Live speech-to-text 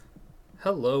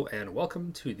Hello and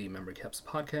welcome to the Memory Caps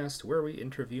podcast, where we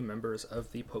interview members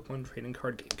of the Pokemon trading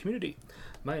card game community.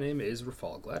 My name is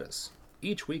Rafal Gladys.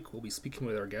 Each week we'll be speaking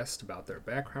with our guests about their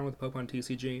background with Pokemon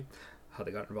TCG, how they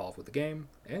got involved with the game,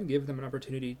 and give them an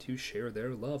opportunity to share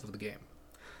their love of the game.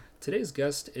 Today's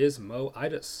guest is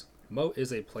Ideis. Mo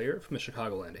is a player from the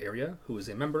Chicagoland area who is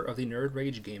a member of the Nerd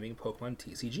Rage Gaming Pokemon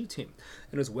TCG team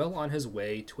and is well on his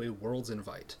way to a Worlds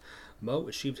invite. Mo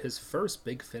achieved his first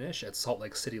big finish at Salt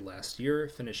Lake City last year,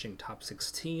 finishing top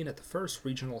 16 at the first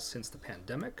regional since the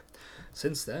pandemic.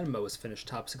 Since then, Mo has finished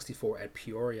top 64 at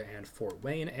Peoria and Fort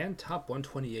Wayne and top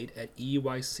 128 at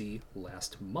EYC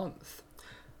last month.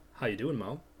 How you doing,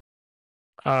 Mo?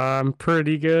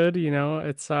 Pretty good.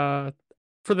 It's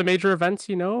for the major events,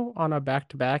 on a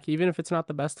back-to-back, even if it's not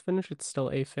the best finish, it's still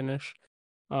a finish.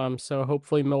 So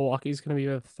hopefully Milwaukee's going to be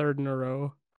the third in a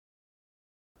row.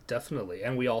 Definitely,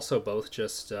 and we also both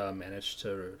just managed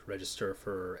to register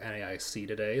for NAIC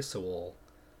today, so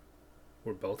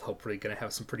we're both hopefully going to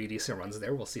have some pretty decent runs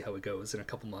there. We'll see how it goes in a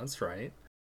couple months, right?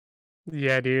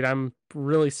 Yeah, dude, I'm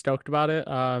really stoked about it.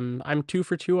 I'm 2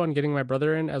 for 2 on getting my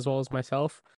brother in as well as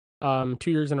myself. 2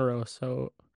 years in a row,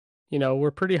 so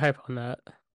we're pretty hype on that.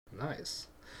 Nice.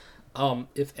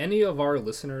 If any of our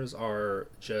listeners are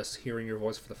just hearing your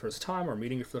voice for the first time or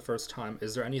meeting you for the first time,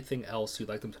 is there anything else you'd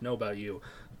like them to know about you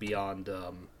beyond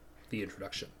the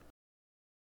introduction?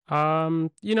 I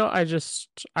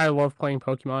love playing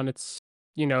Pokemon. It's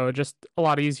just a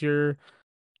lot easier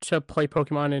to play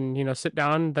Pokemon and sit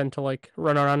down than to like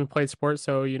run around and play sports.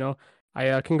 So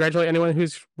I congratulate anyone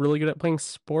who's really good at playing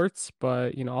sports.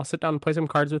 But I'll sit down and play some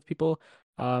cards with people.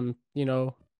 Um, you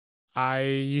know, I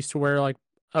used to wear like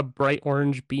a bright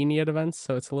orange beanie at events,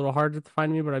 so it's a little harder to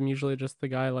find me. But I'm usually just the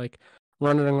guy like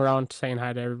running around saying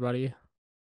hi to everybody.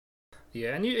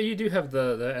 Yeah, and you do have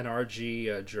the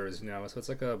NRG jersey now, so it's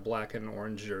like a black and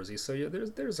orange jersey. So yeah,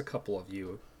 there's a couple of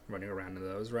you running around in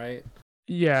those, right?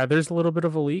 Yeah, there's a little bit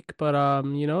of a leak, but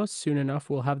soon enough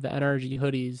we'll have the NRG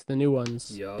hoodies, the new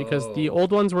ones, because the Yo.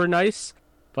 old ones were nice,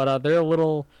 but they're a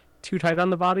little too tight on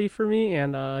the body for me,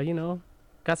 and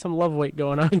got some love weight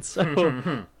going on,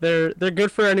 so they're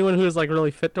good for anyone who's like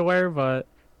really fit to wear, but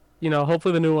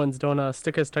hopefully the new ones don't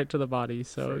stick as tight to the body.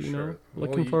 So For sure. Well,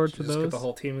 looking you forward to just get the those.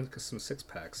 whole team with some six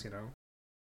packs, you know?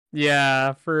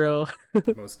 Yeah, for real.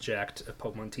 The most jacked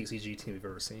Pokemon TCG team we've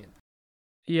ever seen.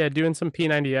 Yeah, doing some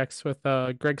P90X with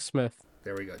Greg Smith.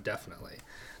 There we go, definitely.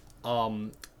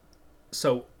 Um,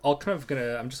 so I'm just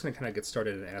gonna kind of get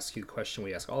started and ask you the question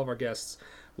we ask all of our guests,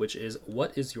 which is,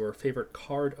 what is your favorite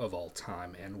card of all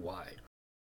time and why?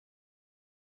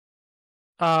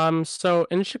 So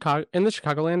in the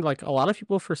Chicagoland, like a lot of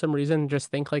people for some reason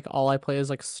just think like all I play is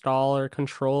like stall or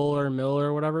control or mill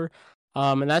or whatever.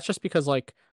 And that's just because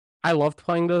like I loved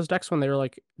playing those decks when they were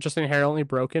like just inherently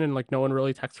broken and like no one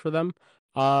really techs for them.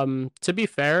 To be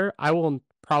fair, I will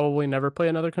probably never play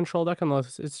another control deck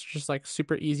unless it's just like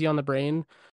super easy on the brain.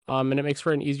 And it makes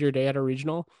for an easier day at a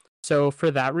regional. So for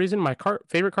that reason, my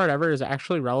favorite card ever is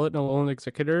actually Rowlet and Alolan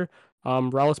Executor.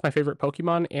 Rowlet's my favorite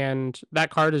Pokemon, and that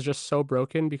card is just so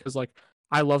broken because like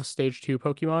I love Stage 2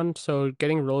 Pokemon. So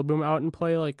getting Rillaboom out and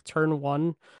play like turn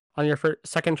 1 on your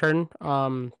second turn,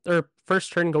 or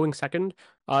first turn going second,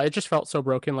 it just felt so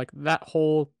broken. Like that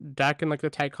whole deck and like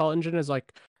the tag call engine is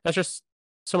like that's just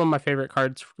some of my favorite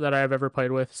cards that I've ever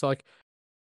played with. So like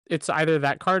it's either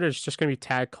that card or it's just gonna be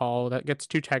tag call that gets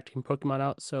 2 tag team Pokemon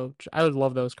out. So I would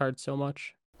love those cards so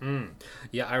much. Mm.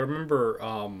 Yeah, I remember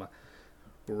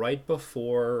right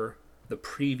before the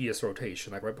previous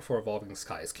rotation, like right before Evolving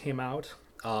Skies came out,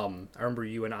 I remember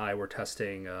you and I were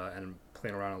testing and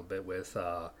playing around a little bit with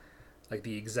like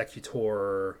the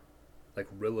Executor, like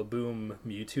Rillaboom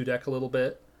Mewtwo deck a little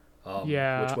bit, which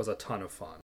Yeah, was a ton of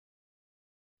fun.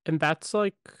 and that's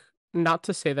like not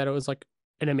to say that it was like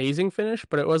an amazing finish,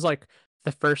 but it was like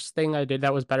the first thing I did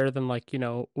that was better than like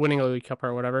winning a League Cup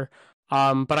or whatever.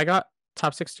 But I got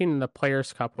top 16 in the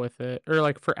Players Cup with it, or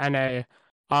like for NA.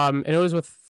 And it was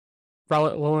with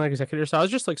Rowlet Alolan Executor, so I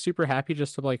was just like super happy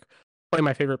just to like play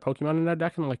my favorite Pokemon in that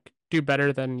deck and like do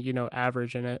better than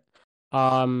average in it.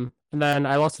 And then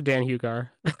I lost to Dan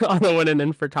Hugar on the winning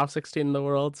in for top 16 in the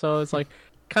world, so it's like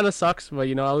kind of sucks, but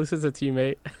at least it's a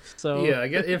teammate. So Yeah, I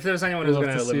guess if there's anyone I who's love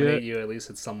going to to see eliminate it. you, at least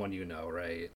it's someone you know,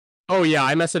 right? Oh yeah,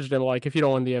 I messaged him like if you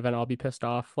don't win the event, I'll be pissed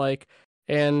off. Like,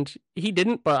 and he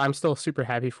didn't, but I'm still super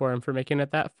happy for him for making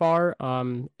it that far.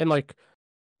 And like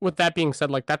with that being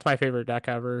said, like that's my favorite deck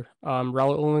ever.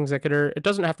 Rowlet Executor. It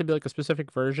doesn't have to be like a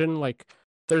specific version. Like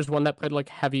there's one that played like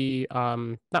heavy,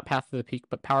 not Path to the Peak,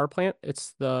 but Power Plant.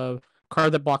 It's the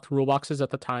card that blocked rule boxes at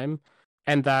the time,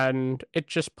 and then it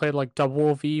just played like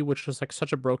Double V, which was like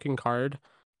such a broken card.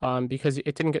 because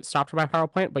it didn't get stopped by power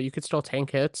plant, but you could still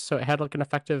tank hits, so it had like an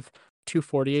effective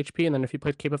 240 HP, and then if you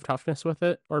played Cape of Toughness with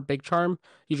it or Big Charm,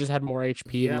 you just had more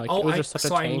HP, and Yeah. like Oh, it was I just such a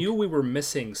so I tank. knew we were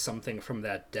missing something from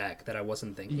that deck that I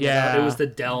wasn't thinking about. It was Yeah,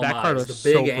 the that card Delmise, was the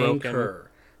so big broken.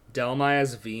 anchor.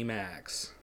 Delmise VMAX.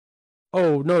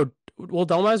 Oh no, well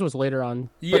Delmise was later on,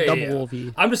 Yeah, but yeah, double yeah.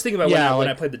 Wolvie. I'm just thinking about Yeah, when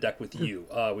I like played the deck with you.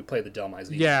 We played the Delmise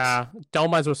VMAX. yeah,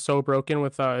 Delmise was so broken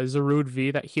with Zarude V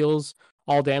that heals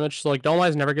all damage. So like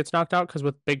Delmise never gets knocked out because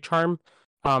with Big Charm,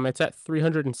 it's at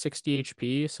 360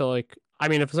 HP. So like I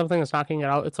mean, if something is knocking it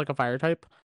out, it's like a fire type.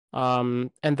 And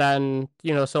then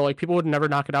so like people would never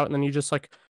knock it out, and then you just like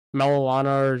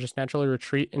Melolana or just naturally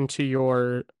retreat into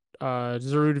your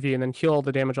Zarude V and then heal all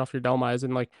the damage off your Delmise,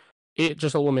 and like it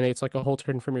just eliminates like a whole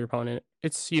turn from your opponent.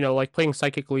 It's like playing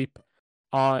Psychic Leap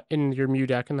in your Mew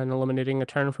deck and then eliminating a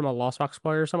turn from a Lost Box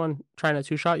player or someone trying to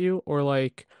two-shot you, or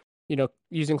like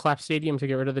using Collapse Stadium to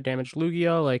get rid of the damaged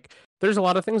Lugia. Like there's a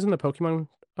lot of things in the Pokemon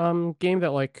game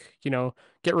that like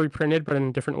get reprinted but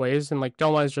in different ways, and like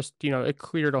Doma is just it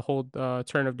cleared a whole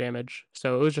turn of damage,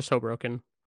 so it was just so broken.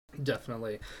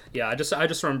 Definitely. Yeah, I just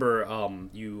remember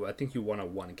I think you won a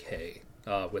 1K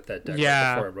with that deck right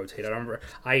Yeah, before it rotated. I remember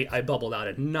I bubbled out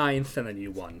at ninth and then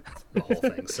you won the whole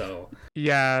thing. So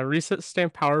yeah, reset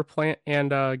stamp power plant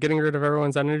and getting rid of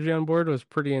everyone's energy on board was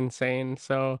pretty insane.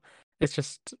 So it's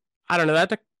just I don't know, that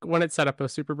deck when it set up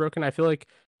was super broken. I feel like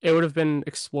it would have been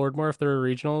explored more if there were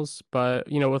regionals, but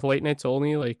with late nights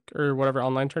only, like or whatever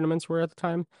online tournaments were at the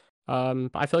time.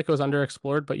 I feel like it was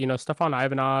underexplored, but Stefan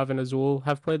Ivanov and Azul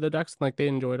have played the decks and like they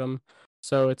enjoyed them.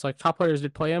 So it's like top players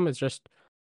did play them. It's just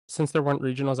since there weren't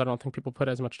regionals, I don't think people put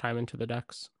as much time into the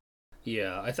decks.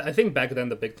 yeah, I think back then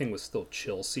the big thing was still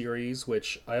Chill Series,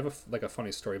 which I have a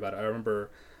funny story about it. I remember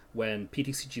when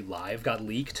PTCG Live got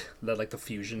leaked, that like the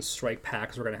Fusion Strike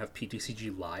packs were gonna have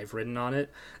PTCG Live written on it.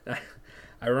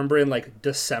 I remember in like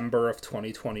December of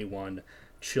 2021,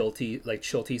 Chill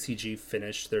TCG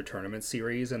finished their tournament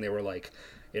series, and they were like,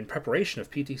 in preparation of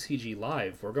PTCG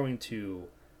Live, we're going to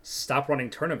stop running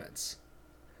tournaments,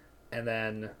 and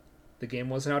then the game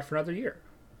wasn't out for another year.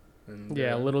 And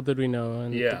Yeah, little did we know,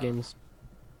 and the yeah, game's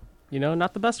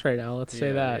not the best right now. Let's say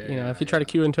yeah, that. yeah, yeah, If you try yeah.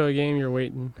 to queue into a game, you're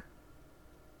waiting.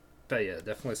 But yeah,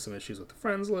 definitely some issues with the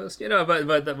friends list.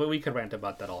 But we could rant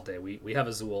about that all day. We have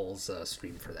Azul's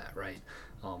stream for that, right?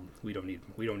 We don't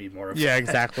need more of Yeah, that.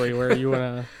 exactly. Where you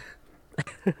wanna,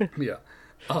 Yeah.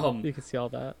 Um, you can see all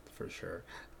that. for sure.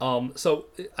 So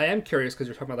I am curious because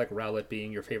you're talking about like Rowlet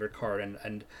being your favorite card,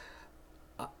 and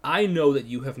I know that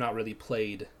you have not really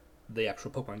played the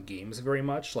actual Pokemon games very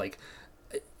much. Like,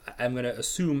 I'm gonna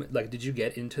assume, like, did you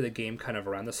get into the game kind of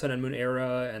around the Sun and Moon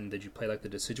era, and did you play like the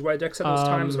Decidueye decks at those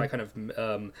times? Am I Um, kind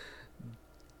of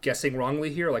guessing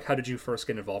wrongly here? Like, how did you first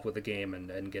get involved with the game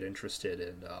and get interested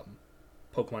in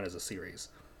Pokemon as a series?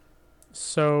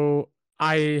 so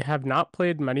I have not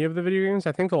played many of the video games.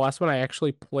 I think the last one I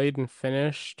actually played and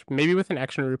finished, maybe with an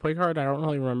action replay card. I don't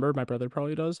really remember. My brother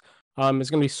probably does. Is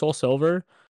gonna be Soul Silver.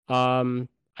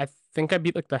 I think I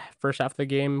beat like the first half of the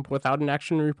game without an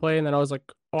action replay, and then I was like,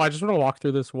 oh, I just want to walk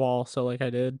through this wall. So like I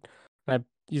did. And I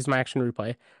used my action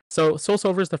replay. So Soul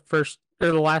Silver is the first or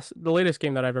the latest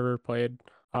game that I've ever played.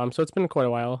 So it's been quite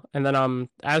a while. And then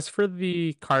as for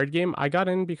the card game, I got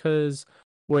in because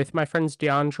with my friends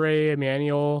DeAndre,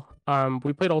 Emmanuel,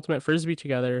 we played Ultimate Frisbee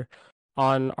together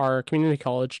on our community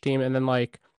college team, and then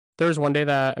like there was one day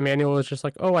that Emmanuel was just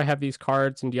like, "Oh, I have these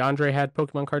cards," and DeAndre had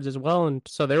Pokemon cards as well, and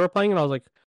so they were playing, and I was like,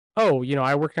 "Oh,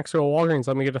 I work next to a Walgreens.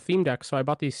 Let me get a theme deck." So I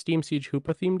bought the Steam Siege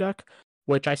Hoopa theme deck,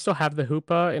 which I still have the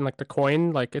Hoopa and like the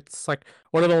coin. Like it's like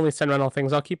one of the only sentimental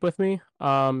things I'll keep with me.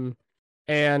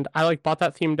 And I like bought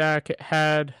that theme deck. It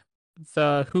had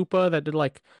the Hoopa that did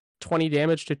like 20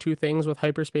 damage to two things with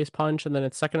Hyperspace Punch, and then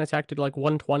its second attack did like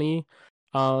 120.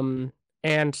 Um,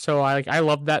 and so I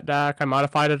loved that deck. I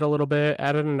modified it a little bit,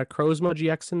 added an Necrozma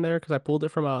GX in there because I pulled it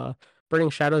from a Burning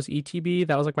Shadows ETB.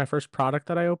 That was like my first product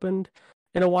that I opened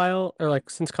in a while, or like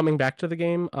since coming back to the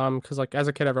game. Because like as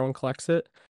a kid, everyone collects it.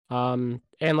 And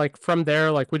like from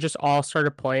there, like we just all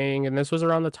started playing, and this was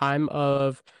around the time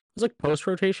of it was like post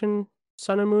rotation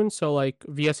Sun and Moon, so like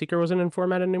VS Seeker wasn't in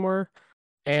format anymore.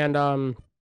 And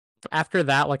after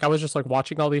that, like I was just like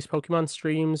watching all these Pokemon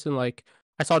streams, and like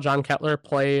I saw John Kettler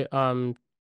play Decidueye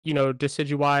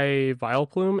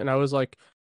Vileplume, and I was like,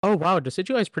 oh wow,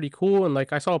 Decidueye is pretty cool. And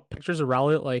like I saw pictures of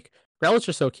Rowlet, like Rowlet's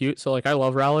just so cute, so like I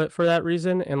love Rowlet for that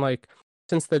reason. And like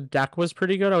since the deck was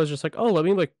pretty good, I was just like, oh, let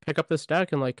me like pick up this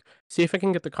deck and like see if I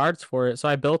can get the cards for it. So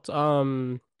I built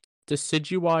Decidueye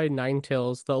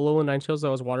Ninetales, the Alolan Ninetales that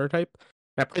was water type.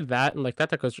 And I played that, and like that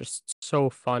deck was just so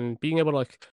fun. Being able to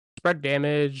like spread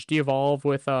damage, de-evolve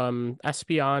with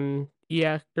Espeon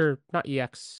EX, or not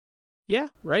EX. Yeah,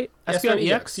 right? Yeah, Espeon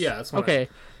Espeon EX. EX? Yeah, that's one. Okay.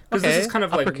 Because this is kind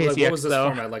of Uppercase what was EX this though.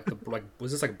 format like?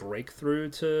 Was this like breakthrough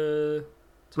to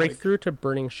like Breakthrough to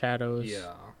Burning Shadows.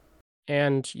 yeah.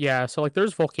 And yeah, so like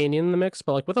there's Volcanion in the mix,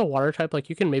 but like with a water type, like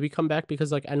you can maybe come back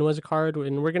because like N was a card,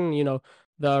 and we're getting,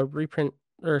 the reprint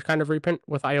or kind of reprint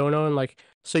with Iono, and like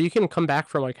so you can come back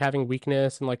from like having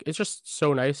weakness, and like it's just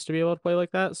so nice to be able to play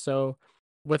like that. So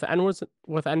with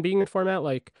N being in format,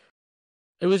 like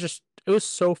it was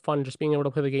so fun just being able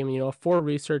to play the game, for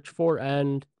research, for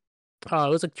N. It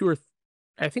was like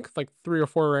I think like 3 or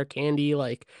 4 rare candy,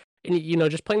 like, and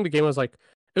just playing the game was like,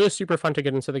 it was super fun to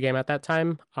get into the game at that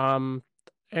time.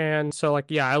 And so like,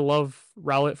 yeah, I love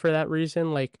Rowlet for that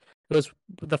reason. Like, it was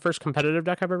the first competitive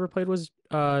deck I've ever played was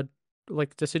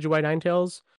like Decidueye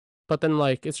Ninetales, but then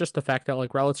like it's just the fact that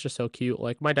like Rowlet's just so cute.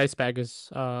 Like my dice bag is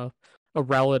a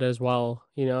Rowlet as well,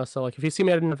 So like if you see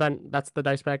me at an event, that's the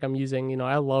dice bag I'm using.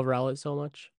 I love Rowlet so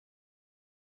much.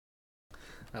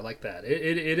 I like that.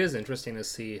 It is interesting to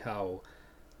see how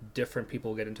different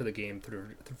people get into the game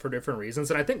for different reasons.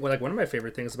 And I think like one of my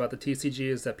favorite things about the TCG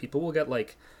is that people will get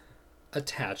like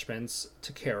attachments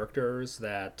to characters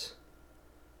that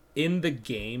in the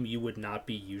game you would not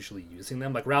be usually using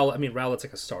them. Like Rowlet, I mean Rowlet's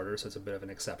like a starter, so it's a bit of an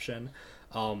exception.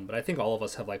 But I think all of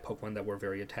us have like Pokemon that we're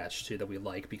very attached to that we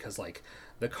like because like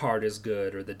the card is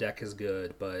good or the deck is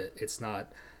good, but it's not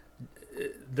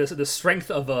the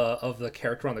strength of the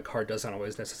character on the card doesn't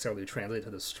always necessarily translate to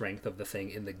the strength of the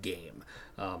thing in the game.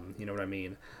 You know what I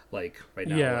mean? Like right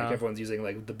now, Yeah. like everyone's using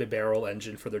like the Bibarel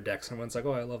engine for their decks. And everyone's like,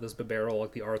 "Oh, I love this Bibarel.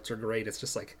 Like the arts are great." It's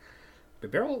just like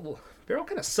Bibarel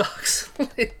kind of sucks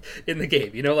in the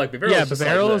game. Like Bibarel. Yeah, just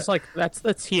Bibarel like is like that's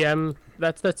the TM.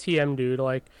 That's the TM dude.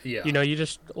 Like, yeah. You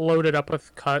just load it up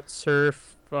with Cut,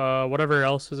 Surf, whatever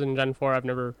else is in Gen 4. I've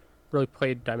never really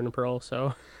played Diamond and Pearl,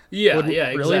 so yeah, wouldn't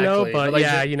exactly. really know, but like,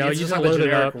 yeah, it's you just just like the load it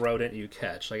generic up. rodent you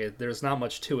catch. Like there's not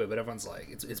much to it, but everyone's like,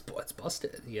 it's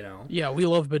busted. Yeah, we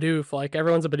love Bidoof. Like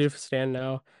everyone's a Bidoof stan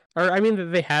now, or I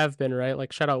mean, they have been, right?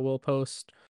 Like shout out Will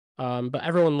Post. But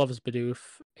everyone loves Bidoof,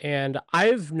 and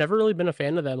I've never really been a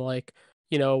fan of them. Like,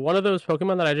 one of those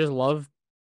Pokemon that I just love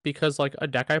because like a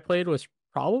deck I played was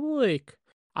probably like,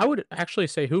 I would actually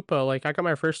say Hoopa. Like I got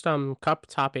my first cup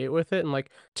top 8 with it, and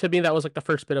like to me that was like the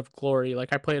first bit of glory.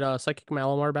 Like I played Psychic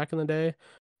Malamar back in the day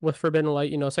with Forbidden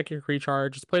Light, Psychic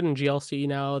Recharge. It's played in GLC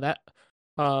now. That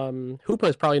Hoopa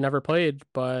is probably never played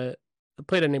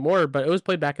anymore, but it was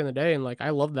played back in the day, and like I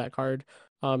love that card.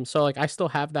 So like I still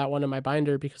have that one in my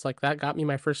binder because like that got me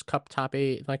my first cup top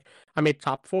 8. Like I made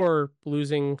top 4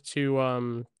 losing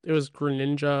to it was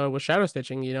Greninja with Shadow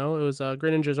Stitching, it was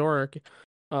Greninja Zoroark.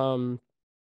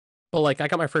 But like I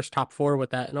got my first top 4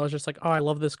 with that, and I was just like, oh, I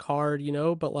love this card,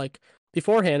 But like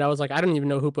beforehand, I was like, I didn't even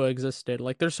know Hoopa existed.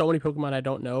 Like there's so many Pokemon I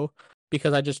don't know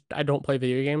because I don't play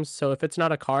video games. So if it's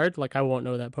not a card, like I won't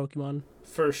know that Pokemon.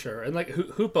 For sure. And like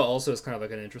Hoopa also is kind of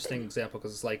like an interesting example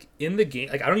because it's like in the game,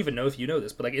 like I don't even know if you know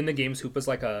this, but like in the games, Hoopa's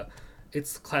like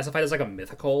it's classified as like a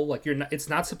mythical. Like it's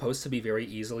not supposed to be very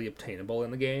easily obtainable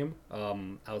in the game,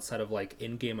 outside of like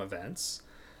in-game events.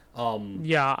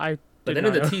 Yeah, but then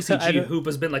in the TCG,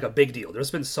 Hoopa's been like a big deal.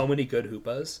 There's been so many good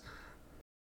Hoopas.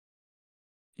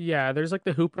 Yeah, there's like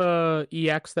the Hoopa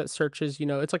EX that searches,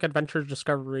 it's like Adventure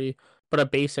Discovery, but a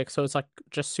basic, so it's like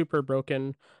just super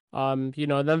broken. And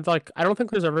then like I don't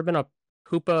think there's ever been a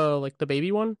Hoopa like the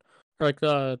baby one, or like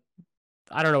I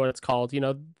don't know what it's called,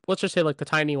 let's just say like the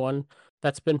tiny one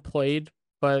that's been played.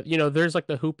 But there's like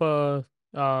the Hoopa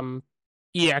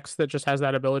EX that just has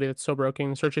that ability that's so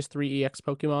broken, searches 3 EX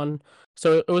Pokemon.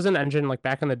 So it was an engine like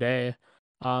back in the day.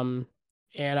 And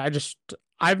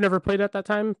I've never played at that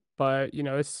time, but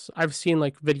I've seen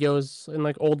like videos and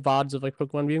like old VODs of like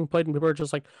Pokemon being played, and people are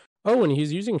just like, oh, and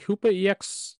he's using Hoopa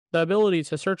EX, the ability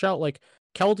to search out like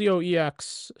Keldeo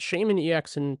EX, Shaman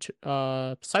EX, and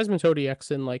Seismitoad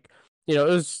EX, and like it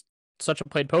was such a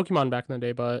played Pokemon back in the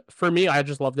day. But for me, I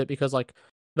just loved it because like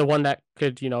the one that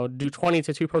could do 20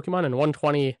 to 2 Pokemon and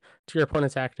 120 to your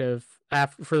opponent's active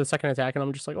for the second attack, and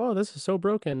I'm just like, oh, this is so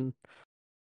broken.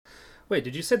 Wait,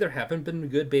 did you say there haven't been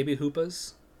good baby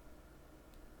Hoopas?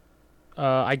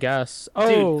 I guess.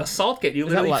 Oh, dude, Assault Kit. You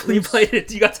literally played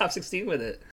it. You got top 16 with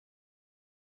it.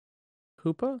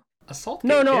 Hoopa? Assault Kit.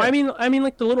 No, yeah. I mean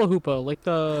like the little Hoopa, like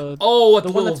the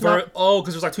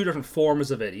because there's like 2 different forms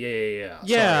of it.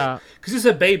 Yeah. Because you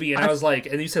said baby, and I was like,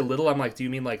 and you said little. I'm like, do you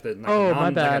mean like like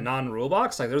a non-rule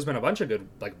box? Like, there's been a bunch of good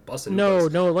like busted. No,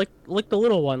 Hoopas. no, like the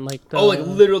little one, like the... like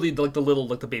literally like the little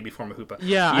like the baby form of Hoopa.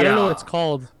 Yeah, I don't know what it's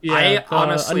called. Yeah, I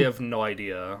honestly have no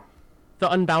idea.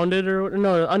 the Unbounded or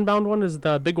no, the Unbound one is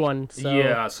the big one. So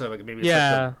Yeah, so like maybe it's like the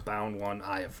yeah, bound one.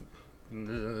 I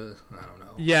don't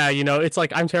know. yeah, it's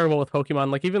like I'm terrible with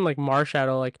Pokemon. Like even like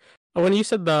Marshadow, like when you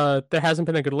said there hasn't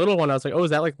been a good little one, I was like, oh,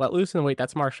 is that like Let Loose? And wait,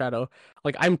 that's Marshadow.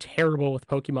 Like I'm terrible with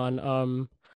Pokemon.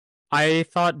 I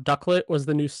thought Ducklet was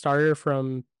the new starter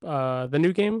from the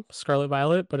new game Scarlet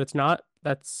Violet, but it's not.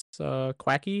 That's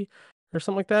Quacky or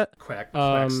something like that.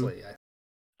 Um, Quaxley.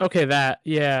 okay, that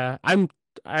yeah.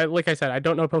 I like I said, I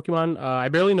don't know Pokemon. I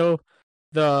barely know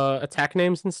the attack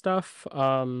names and stuff.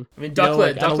 I mean, Like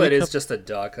Ducklet is Adelica. just a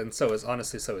duck, and so is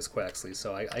Quaxley.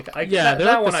 So Yeah, they're that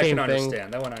like the one I can same thing.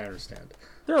 understand. That one I understand.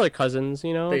 They're like cousins,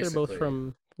 they're both Basically,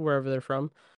 from wherever they're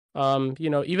from.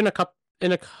 Even a cup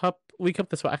League Cup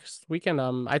this weekend,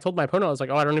 I told my opponent, I was like,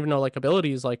 oh, I don't even know like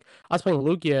abilities. Like I was playing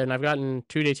Lugia and I've gotten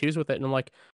 2-2s with it, and I'm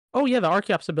like, oh yeah, the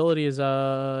Archeops ability is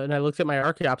and I looked at my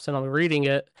Archeops and I'm reading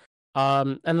it.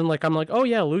 And then like I'm like, oh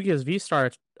yeah, Lugia's V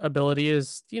Star ability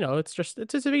is,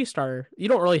 it's a V Star. You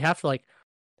don't really have to like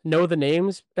know the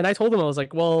names. And I told him, I was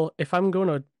like, well, if I'm going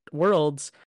to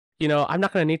Worlds, I'm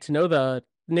not going to need to know the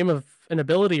name of an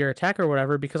ability or attack or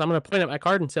whatever, because I'm going to point at my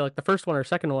card and say like the first one or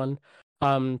second one.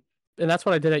 And that's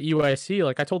what I did at UIC.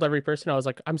 Like I told every person, I was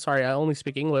like, I'm sorry, I only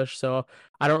speak English, so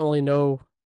I don't really know,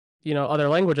 other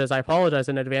languages. I apologize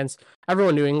in advance.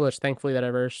 Everyone knew English, thankfully, that I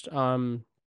versed.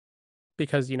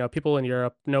 Because people in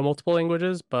Europe know multiple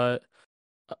languages, but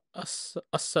us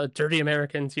dirty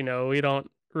Americans, we don't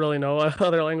really know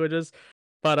other languages.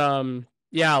 But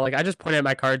yeah, like I just point at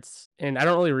my cards and I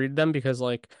don't really read them because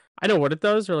like I know what it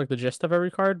does or like the gist of every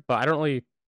card, but I don't really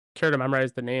care to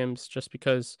memorize the names just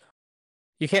because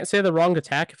you can't say the wrong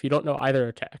attack if you don't know either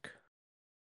attack.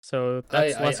 So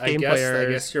that's less gameplay I errors.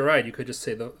 guess you're right. You could just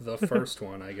say the first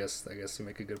one. I guess you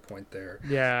make a good point there.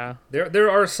 Yeah.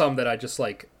 There are some that I just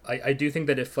like. I do think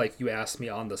that if like you ask me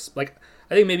on the like,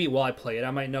 I think maybe while I play it I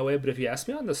might know it, but if you ask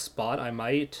me on the spot, I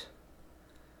might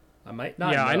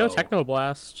not Yeah, I know know.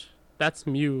 Technoblast. That's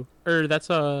Mew. Or that's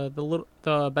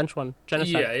the bench one, Yeah,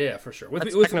 Genesect. yeah, for sure.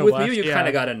 That's With Mew, Technoblast, you kind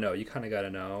of yeah. gotta know. You kind of gotta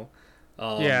know.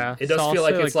 Yeah. It So does I'll feel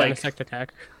say like like it's like Genesect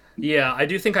attack. yeah. I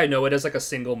do think I know it as like a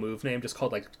single move name, just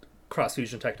called like Cross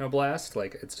Fusion Technoblast.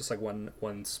 Like it's just like one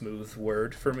smooth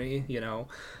word for me.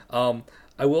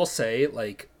 I will say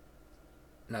like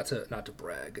not to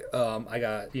brag. I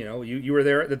got you were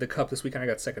there at the cup this weekend. I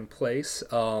got second place.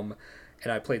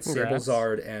 And I played Congrats.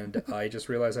 Sablezard, and I just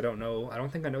realized I don't know. I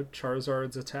don't think I know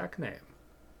Charizard's attack name.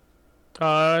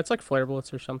 It's like Flare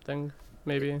Blitz or something,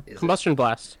 maybe. Is it Combustion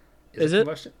Blast. is Is it it?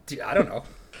 combustion? I don't know.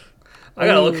 I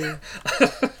gotta look.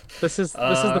 Oh, this is the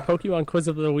Pokemon quiz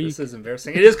of the This week. is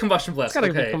embarrassing. It is combustion It's blast.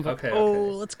 gotta be Okay, combo. okay, Oh,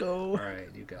 okay. let's go. All right,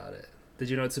 you got it. Did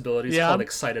you know its ability is Yeah, called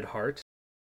Excited Heart?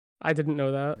 I didn't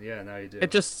know that. Yeah, now you do.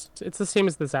 It's the same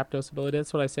as the Zapdos ability.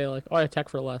 That's what I say. Like, oh, I attack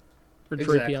for less for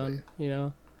Exactly.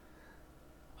 Drapion.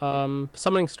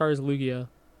 Summoning Stars Lugia.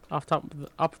 Off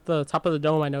the top of the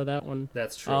dome, I know that one.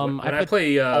 That's true. I put When I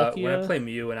Palkia. play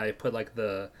Mew and I put like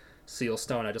the Seal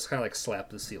Stone, I just kind of like slap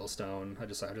the Seal Stone. I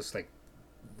just like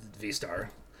V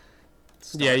Star.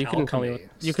 Yeah, Star you couldn't tell me Alchemy.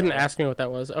 you couldn't Star. ask me what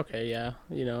that was. Okay, yeah,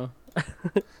 it's You know.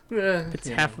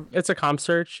 it's a comp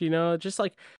search, just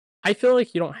like I feel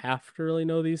like you don't have to really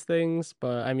know these things,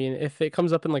 but I mean, if it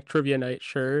comes up in like trivia night,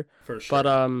 sure. For But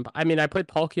sure. I mean, I played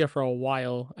Palkia for a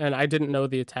while and I didn't know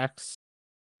the attacks.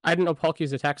 I didn't know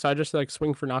Palkia's attack, so I just like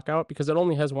swing for knockout because it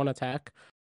only has one attack.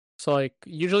 So like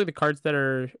usually the cards that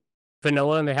are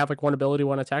vanilla and they have like one ability,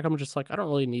 one attack, I'm just like, I don't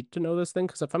really need to know this thing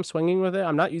because if I'm swinging with it,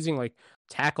 I'm not using like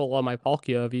tackle on my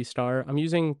Palkia V Star. I'm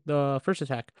using the first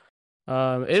attack.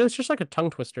 It is just like a tongue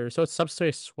twister, so it's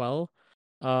subspace swell.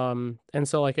 And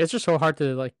so like it's just so hard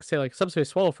to like say like subspace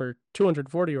swell for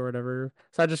 240 or whatever.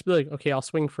 So I just be like, okay, I'll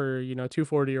swing for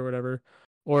 240 or whatever.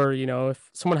 Or if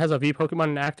someone has a V Pokemon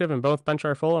inactive and both bench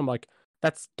are full, I'm like,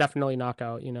 that's definitely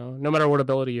knockout. No matter what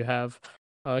ability you have.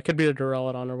 It could be the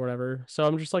Duraludon or whatever. So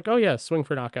I'm just like, oh yeah, swing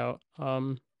for knockout.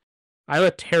 I'm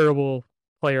a terrible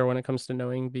player when it comes to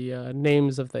knowing the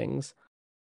names of things.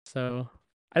 So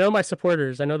I know my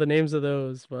supporters. I know the names of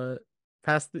those, but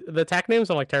past the attack names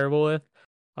I'm like terrible with.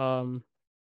 Um,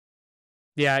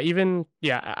 yeah,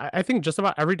 I think just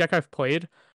about every deck I've played,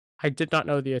 I did not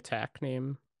know the attack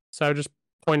name. So I would just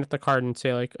point at the card and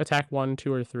say like attack 1,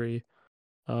 2, or 3.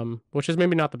 Which is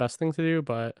maybe not the best thing to do,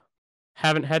 but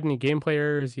haven't had any gameplay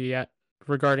errors yet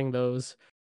regarding those.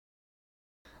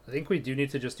 I think we do need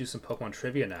to just do some Pokemon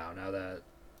trivia now. Now that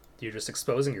you're just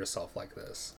exposing yourself like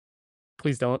this.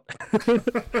 Please don't.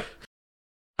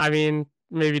 I mean,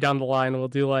 maybe down the line we'll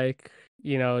do like,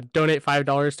 donate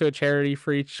 $5 to a charity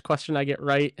for each question I get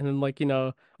right, and then like,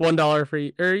 $1 for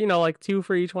or like two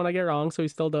for each one I get wrong, so we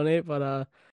still donate. But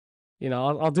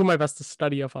I'll do my best to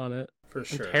study up on it. For I'm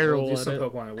sure. We'll do terrible at some it.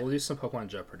 Pokemon. We'll do some Pokemon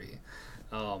Jeopardy.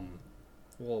 Um,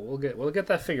 we'll get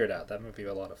that figured out. That might be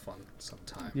a lot of fun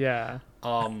sometime. Yeah.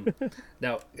 Um,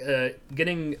 Now,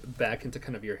 getting back into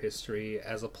kind of your history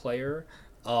as a player,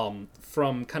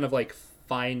 from kind of like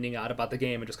finding out about the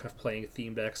game and just kind of playing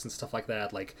theme decks and stuff like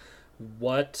that, like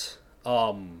what,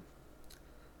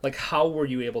 like how were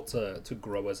you able to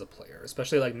grow as a player?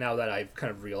 Especially like now that I've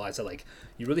kind of realized that like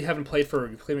you really haven't you played for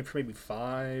maybe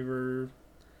 5 or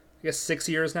 6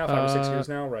 years now, 5 or 6 years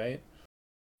Uh, now, right?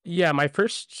 yeah, my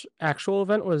first actual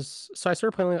event was so I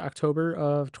started playing in October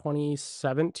of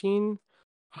 2017.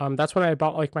 That's when I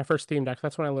bought like my first theme deck.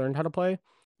 That's when I learned how to play.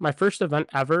 My first event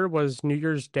ever was New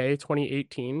Year's Day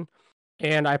 2018,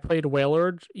 and I played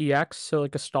Wailord EX, so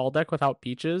like a stall deck without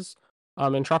beaches.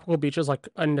 And Tropical Beach is like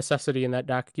a necessity in that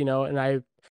deck, and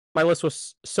my list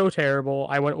was so terrible.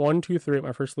 I went 1, 2, 3 at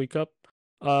my first League Cup.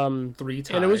 Um, Three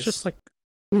and it was just ties.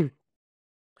 like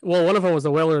well, one of them was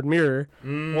the Wailord Mirror.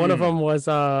 One of Mm. them was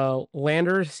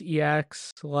Landers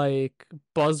EX, like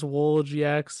Buzzwole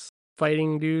EX,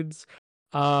 fighting dudes.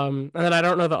 And then I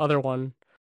don't know the other one,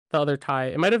 the other tie.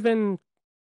 It might have been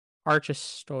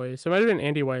Archistoys. It might have been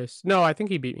Andy Weiss. No, I think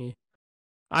he beat me.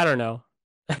 I don't know.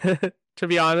 To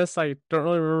be honest, I don't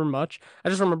really remember much. I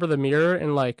just remember the mirror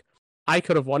and like I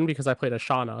could have won because I played a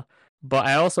Shauna, but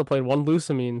I also played one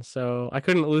Lusamine, so I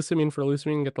couldn't Lusamine for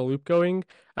Lusamine and get the loop going.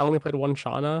 I only played one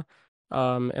Shauna,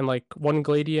 and like one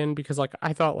Gladian because like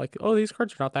I thought like, oh, these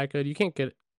cards are not that good. You can't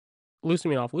get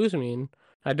Lusamine off Lusamine.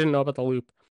 I didn't know about the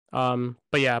loop.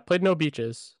 But yeah, played no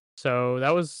beaches, so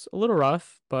that was a little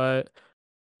rough, but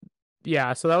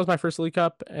yeah, so that was my first League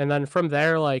Cup, and then from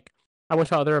there, like I went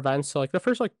to other events. So like the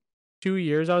first like 2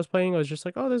 years I was playing, I was just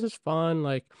like, oh, this is fun.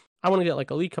 Like I want to get like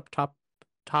a League Cup top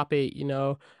eight. I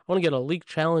want to get a League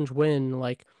Challenge win.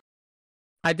 Like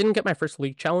I didn't get my first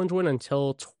League Challenge win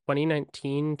until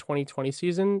 2019-2020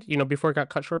 season. Before it got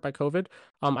cut short by COVID.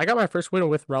 I got my first win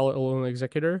with Rowlet Alone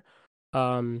Executor.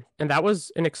 And that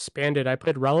was an expanded. I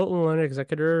played Rowlet Alone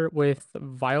Executor with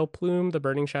Vileplume, the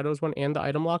Burning Shadows one, and the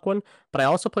Item Lock one. But I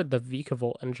also played the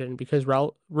Vikavolt engine because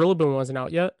Rillaboom wasn't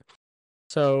out yet.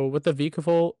 So with the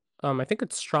Vikavolt, I think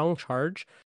it's Strong Charge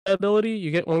ability.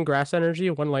 You get one Grass Energy,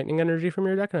 one Lightning Energy from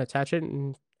your deck, and attach it.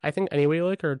 And I think anyway,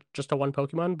 like or just a one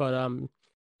Pokemon. But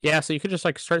yeah. So you could just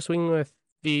like start swinging with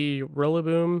the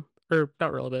Rillaboom or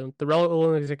not Rillaboom, the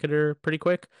Rowlet Executor pretty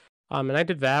quick. And I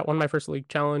did that. Won my first league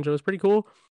challenge. It was pretty cool.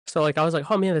 So like I was like,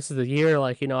 oh man, this is the year.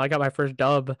 Like I got my first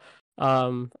dub.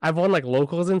 I've won like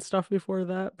locals and stuff before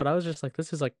that, but I was just like,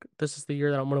 this is the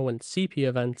year that I'm gonna win CP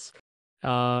events.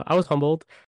 I was humbled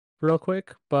real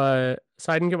quick, but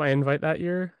so I didn't get my invite that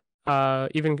year.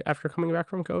 Even after coming back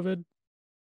from COVID,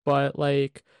 but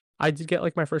like I did get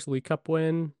like my first League Cup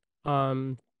win.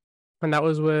 Um, and that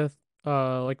was with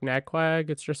like Nagquag.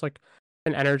 It's just like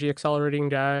an energy accelerating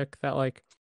deck that like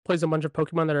plays a bunch of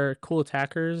Pokemon that are cool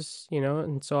attackers,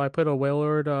 and so I put a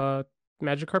Wailord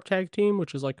Magikarp tag team,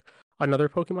 which is like another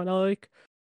Pokemon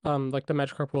I like the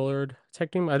Magikarp Wailord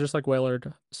tag team. I just like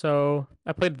Wailord. So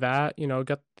I played that,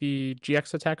 got the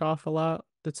GX attack off a lot.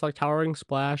 It's like Towering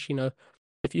Splash,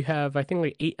 if you have I think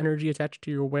like 8 energy attached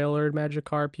to your Wailord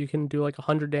Magikarp, you can do like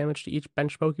 100 damage to each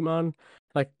bench Pokemon.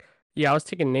 Like yeah, I was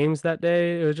taking names that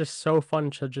day. It was just so fun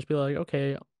to just be like,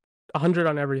 okay, 100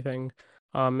 on everything.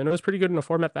 And it was pretty good in a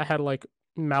format that had like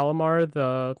Malamar,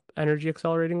 the energy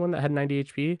accelerating one that had 90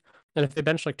 HP. And if they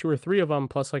bench like two or three of them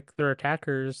plus like their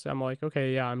attackers, I'm like,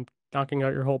 okay, yeah, I'm knocking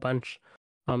out your whole bench.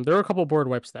 There were a couple board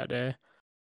wipes that day.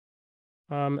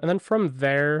 And then from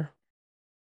there,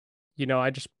 I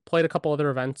just played a couple other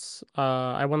events.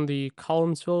 I won the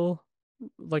Collinsville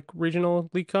like regional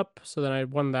league cup, so then I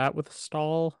won that with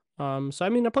stall. So I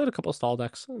mean, I played a couple stall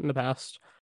decks in the past.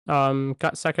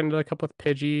 Got second to a couple with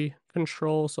Pidgey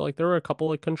control, so like there were a couple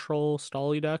like control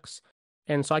stally decks,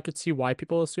 and so I could see why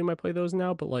people assume I play those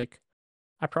now, but like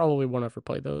I probably won't ever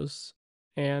play those.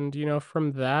 And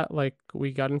from that, like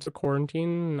we got into quarantine,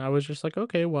 and I was just like,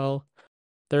 okay, well,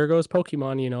 there goes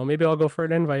Pokemon. Maybe I'll go for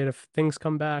an invite if things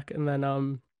come back, and then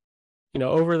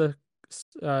over the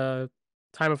uh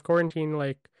time of quarantine,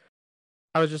 like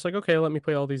I was just like, okay, let me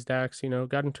play all these decks,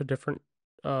 got into different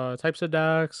types of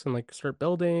decks and like start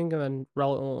building and then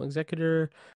Relevant Executor.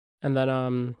 And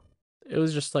then it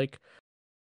was just like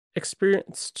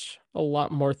experienced a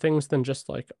lot more things than just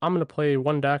like I'm gonna play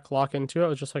one deck, lock into it. I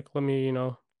was just like, let me,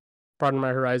 broaden my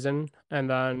horizon. And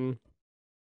then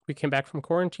we came back from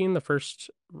quarantine. The first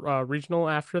regional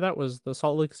after that was the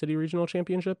Salt Lake City Regional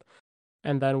Championship.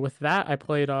 And then with that, I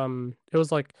played it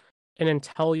was like an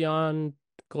Inteleon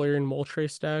Galarian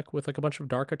Moltres deck with like a bunch of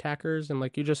dark attackers, and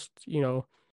like you just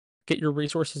get your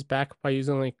resources back by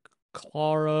using like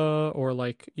Clara or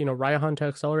like, Raihan to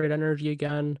accelerate energy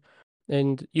again.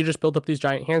 And you just build up these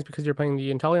giant hands because you're playing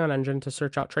the Inteleon engine to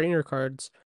search out trainer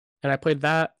cards. And I played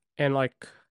that, and like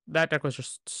that deck was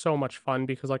just so much fun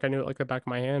because like I knew it like the back of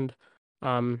my hand.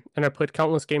 And I played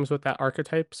countless games with that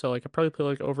archetype. So like I probably played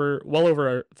like over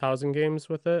 1,000 games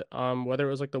with it. Whether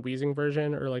it was like the Wheezing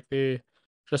version or like the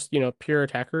just pure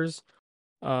attackers.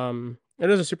 It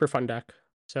is a super fun deck.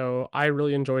 So I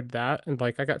really enjoyed that, and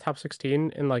like I got top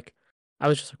 16, and like I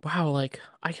was just like, wow, like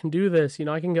I can do this.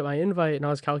 I can get my invite, and I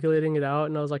was calculating it out,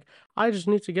 and I was like, I just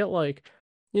need to get like,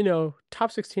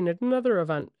 top 16 at another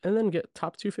event, and then get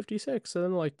top 256, and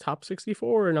then like top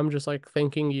 64, and I'm just like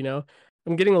thinking,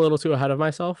 I'm getting a little too ahead of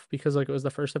myself because like it was the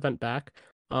first event back,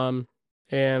 um,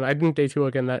 and I didn't day two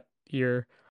again that year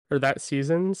or that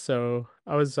season, so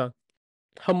I was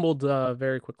humbled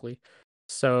very quickly.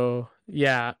 So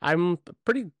yeah, I'm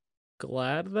pretty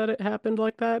glad that it happened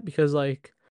like that because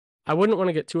like I wouldn't want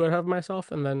to get too ahead of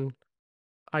myself and then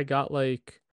I got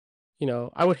like,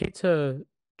 I would hate to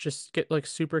just get like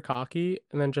super cocky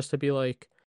and then just to be like,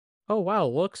 oh wow,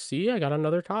 look, see, I got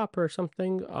another top or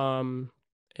something.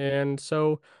 And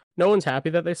so no one's happy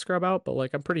that they scrub out, but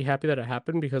like I'm pretty happy that it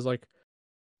happened because like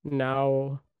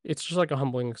now it's just like a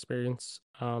humbling experience.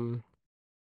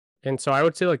 And so I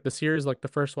would say like this year is like the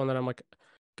first one that I'm like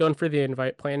going for the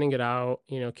invite, planning it out,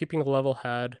 keeping a level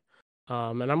head.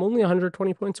 And I'm only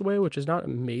 120 points away, which is not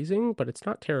amazing, but it's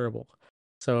not terrible.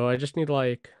 So I just need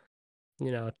like,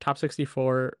 top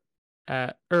 64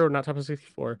 or not top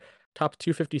 64, top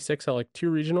 256 at like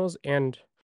two regionals and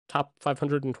top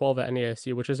 512 at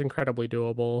NAIC, which is incredibly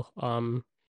doable.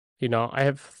 I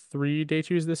have 3 day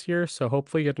 2s this year, so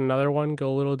hopefully get another one, go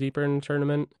a little deeper in the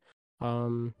tournament.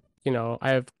 Um,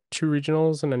 I have 2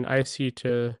 regionals and an IC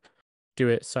to do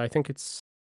it, so I think it's,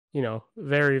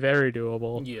 very, very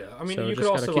doable. Yeah, I mean, So you could just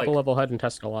gotta also keep a like level head and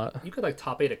test a lot. you could like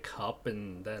top 8 a cup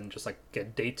and then just like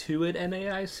get day 2 at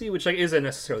NAIC, which like isn't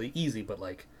necessarily easy, but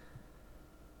like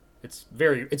it's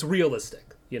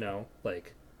realistic,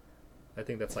 like I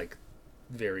think that's like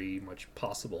very much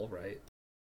possible, right?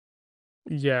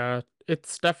 Yeah,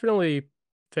 it's definitely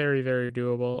very, very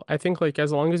doable. I think like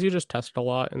as long as you just test a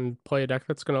lot and play a deck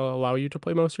that's gonna allow you to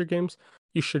play most of your games,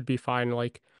 you should be fine.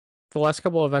 Like the last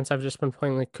couple of events I've just been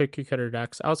playing like cookie cutter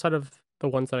decks outside of the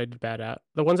ones that I did bad at.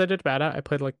 The ones I did bad at, I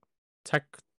played like tech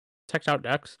teched out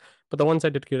decks, but the ones I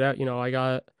did good at, I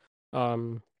got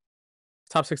um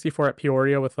top 64 at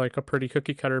Peoria with like a pretty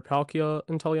cookie cutter Palkia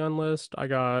Inteleon list. I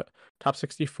got top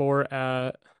 64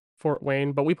 at Fort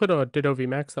Wayne, but we put a Ditto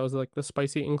VMAX that was like the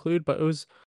spicy include, but it was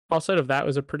outside of that it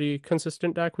was a pretty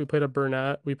consistent deck. We played a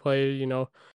Burnett, we played,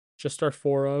 just our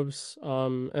four ofs.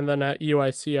 And then at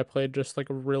UIC I played just like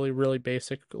a really, really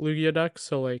basic Lugia deck.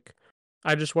 So like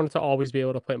I just wanted to always be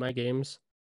able to play my games.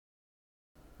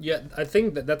 Yeah, I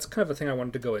think that's kind of a thing I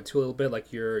wanted to go into a little bit,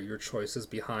 like your choices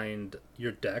behind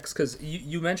your decks, because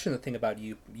you mentioned the thing about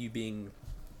you being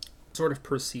sort of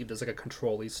perceived as like a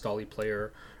control-y, stally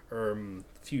player a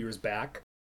few years back.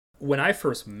 When I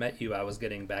first met you, I was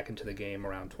getting back into the game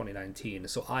around 2019.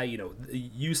 So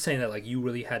you saying that like you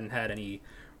really hadn't had any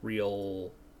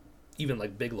real, even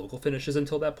like big local finishes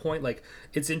until that point. Like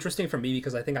it's interesting for me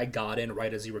because I think I got in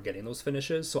right as you were getting those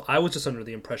finishes. So I was just under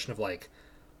the impression of like,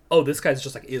 oh, this guy's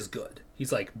just like is good.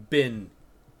 He's like been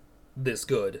this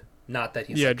good, not that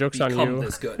he's Yeah, like joke's on become you.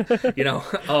 this good,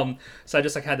 So I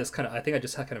just like had this kind of, I think I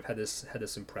just kind of had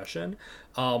this impression,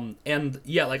 and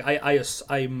yeah, like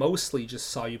I mostly just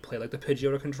saw you play like the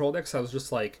Pidgeotto control decks. So I was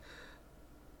just like,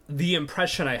 the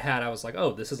impression I had, I was like,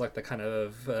 oh, this is like the kind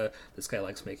of this guy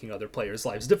likes making other players'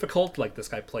 lives difficult. Like this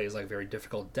guy plays like very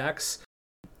difficult decks,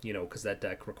 because that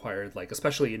deck required like,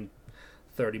 especially in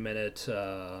 30-minute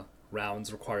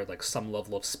rounds, required like some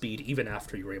level of speed even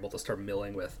after you were able to start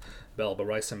milling with Belba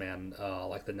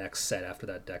like the next set after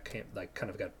that deck came, like kind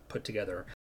of got put together.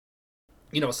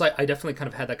 So I definitely kind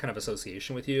of had that kind of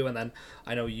association with you, and then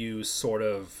I know you sort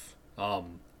of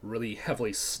really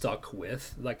heavily stuck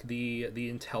with like the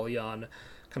Inteleon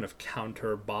kind of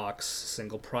counter box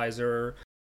single prizer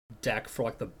deck for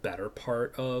like the better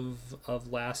part of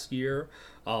last year.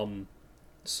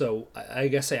 So I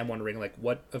guess I am wondering like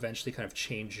what eventually kind of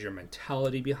changed your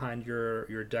mentality behind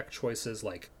your deck choices,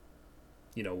 like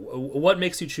what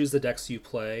makes you choose the decks you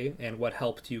play, and what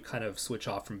helped you kind of switch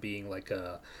off from being like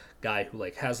a guy who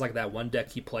like has like that one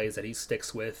deck he plays that he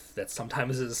sticks with that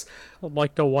sometimes is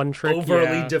Like the one trick, overly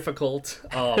yeah. difficult,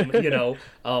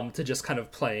 to just kind of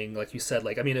playing like you said,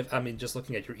 like I mean just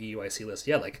looking at your EUIC list,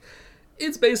 yeah, like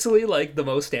it's basically like the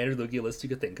most standard Lugia list you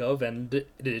could think of, and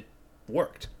it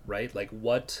worked, right? Like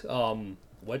what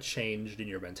changed in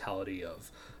your mentality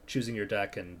of choosing your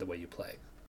deck and the way you play?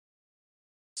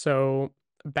 So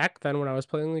back then when I was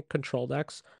playing like control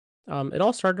decks, it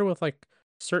all started with like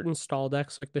certain stall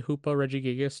decks, like the Hoopa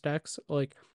Regigigas decks.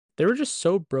 Like they were just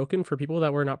so broken for people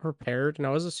that were not prepared. And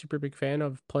I was a super big fan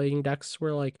of playing decks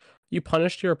where like you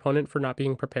punished your opponent for not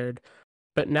being prepared.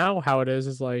 But now how it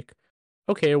is like,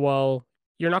 okay, well,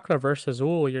 you're not gonna verse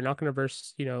Azul, you're not gonna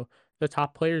verse, the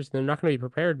top players, they're not gonna be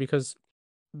prepared because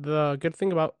the good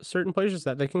thing about certain players is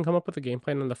that they can come up with a game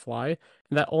plan on the fly,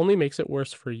 and that only makes it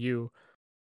worse for you.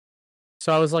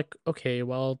 So I was like, okay,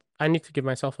 well, I need to give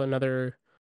myself another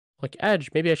like edge.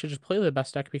 Maybe I should just play the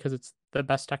best deck because it's the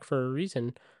best deck for a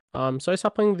reason. So I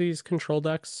stopped playing these control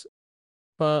decks,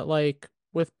 but like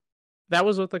with that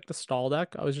was with like the stall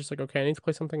deck. I was just like, okay, I need to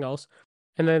play something else.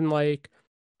 And then like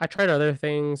I tried other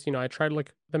things, I tried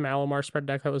like the Malamar spread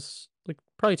deck that was like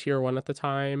probably tier 1 at the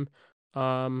time.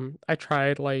 I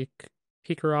tried like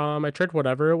Pikarom, I tried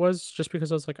whatever it was just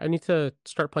because I was like, I need to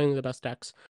start playing the best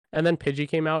decks. And then Pidgey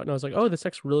came out and I was like, oh, this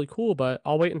deck's really cool, but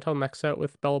I'll wait until next set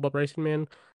with Bellabub Racing Man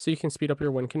so you can speed up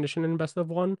your win condition in best of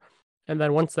one. And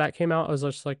then once that came out, I was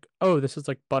just like, oh, this is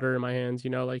like butter in my hands,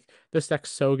 like this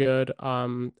deck's so good.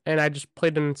 And I just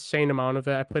played an insane amount of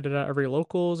it. I played it at every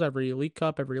locals, every league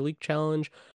cup, every league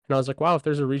challenge. And I was like, wow, if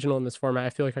there's a regional in this format, I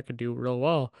feel like I could do real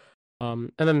well.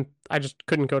 And then I just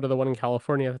couldn't go to the one in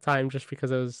California at the time just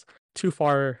because it was too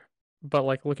far. But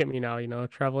like, look at me now,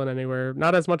 traveling anywhere.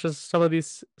 Not as much as some of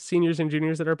these seniors and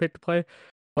juniors that are paid to play,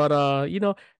 but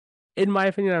in my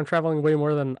opinion, I'm traveling way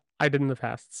more than I did in the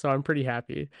past, so I'm pretty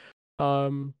happy.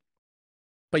 Um,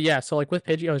 but yeah, so like with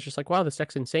Pidgey, I was just like, wow, this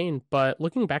deck's insane. But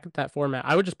looking back at that format,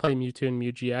 I would just play Mewtwo and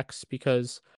Mew GX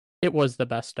because it was the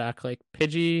best deck. Like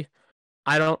Pidgey,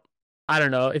 I don't I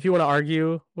don't know if you want to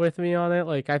argue with me on it.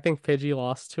 Like I think Pidgey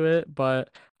lost to it, but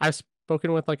I've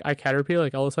spoken with like iCaterpie,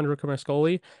 like Alessandro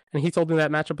Camascoli, and he told me that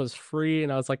matchup was free,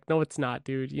 and I was like, no, it's not,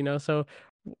 dude. So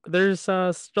there's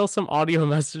still some audio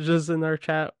messages in our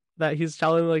chat that he's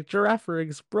telling me like Giraffe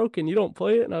Rig's broken, you don't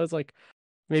play it, and I was like,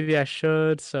 maybe I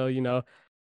should. So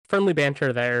friendly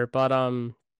banter there, but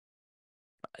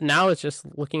now it's just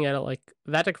looking at it like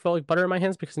that deck felt like butter in my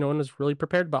hands because no one was really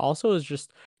prepared, but also is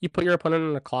just you put your opponent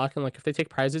on a clock and like if they take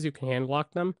prizes you can hand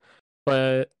block them.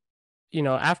 But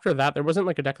after that there wasn't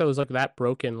like a deck that was like that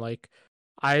broken. Like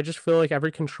I just feel like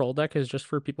every control deck is just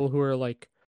for people who are like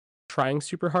trying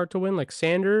super hard to win. Like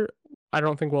Sander, I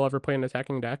don't think will ever play an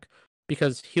attacking deck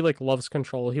because he like loves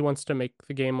control. He wants to make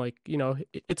the game like,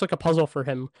 it's like a puzzle for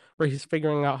him where he's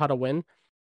figuring out how to win.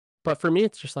 But for me,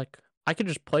 it's just like I could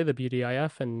just play the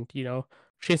BDIF, and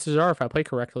chances are if I play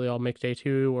correctly, I'll make day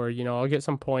two, or I'll get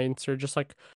some points, or just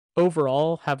like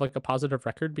overall have like a positive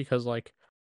record because like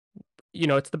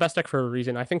it's the best deck for a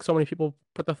reason. I think so many people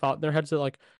put the thought in their heads that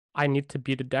like I need to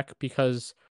beat a deck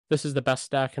because this is the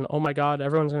best deck, and oh my god,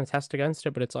 everyone's gonna test against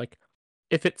it. But it's like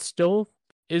if it still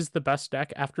is the best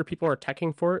deck after people are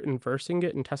teching for it and versing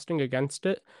it and testing against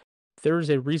it, there's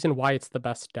a reason why it's the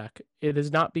best deck. It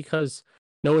is not because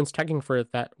no one's teching for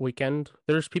it that weekend.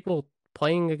 There's people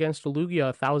playing against Lugia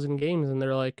 1,000 games and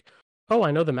they're like, oh,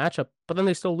 I know the matchup, but then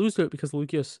they still lose to it because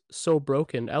Lugia's so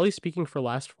broken. At least speaking for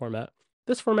last format.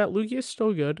 This format, Lugia is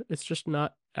still good. It's just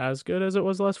not as good as it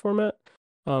was last format.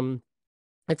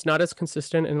 It's not as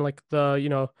consistent in like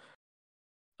the,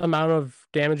 amount of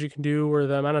damage you can do or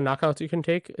the amount of knockouts you can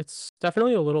take. It's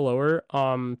definitely a little lower.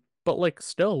 But like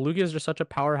still, Lugia is just such a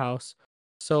powerhouse.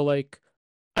 So like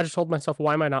I just told myself,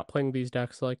 why am I not playing these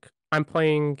decks? Like I'm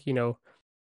playing,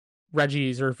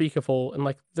 Regis or Vikaful, and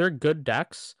like they're good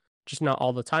decks, just not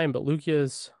all the time. But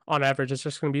Lugia's on average, it's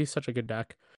just gonna be such a good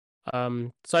deck.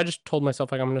 So I just told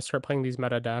myself like I'm gonna start playing these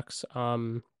meta decks.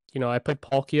 I played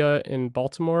Palkia in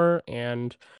Baltimore,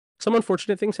 and some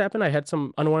unfortunate things happened. I had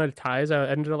some unwanted ties. I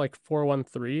ended up like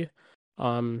 4-1-3.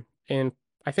 And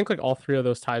I think like all three of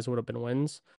those ties would have been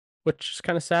wins, which is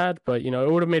kind of sad, but it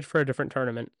would have made for a different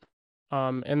tournament.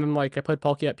 And then like I played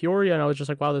Palkia at Peoria, and I was just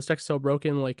like, wow, this deck's so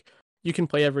broken. Like you can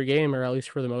play every game, or at least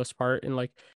for the most part, and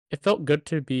like it felt good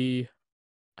to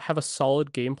have a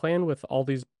solid game plan with all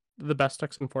the best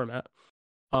decks in format.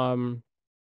 And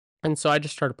so I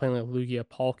just started playing like Lugia,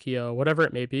 Palkia, whatever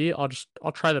it may be. I'll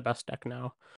try the best deck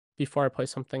now before I play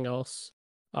something else.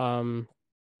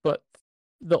 But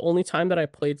the only time that I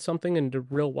played something and did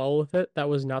real well with it that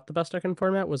was not the best deck in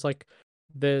format was like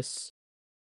this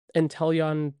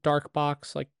Inteleon Dark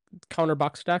Box like counter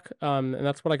box deck. And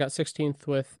that's what I got 16th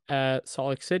with at Salt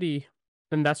Lake City.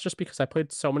 And that's just because I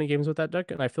played so many games with that deck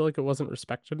and I feel like it wasn't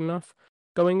respected enough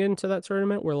going into that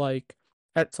tournament where like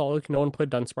at Salt Lake no one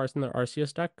played Dunsparce in their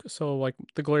Arceus deck. So like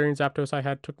the Galarian Zapdos I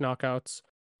had took knockouts.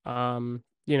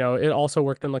 It also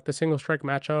worked in like the single strike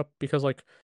matchup because like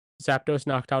Zapdos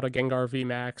knocked out a Gengar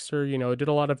VMAX, or did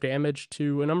a lot of damage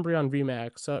to an Umbreon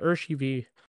VMAX, Urshi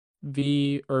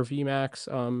V or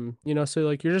VMAX. So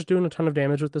like you're just doing a ton of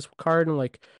damage with this card, and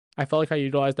like I felt like I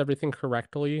utilized everything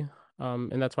correctly,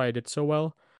 and that's why I did so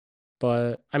well.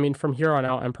 But I mean, from here on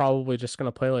out, I'm probably just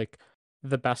gonna play like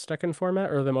the best deck in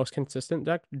format or the most consistent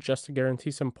deck just to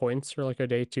guarantee some points for like a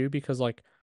day two, because like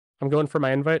I'm going for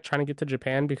my invite, trying to get to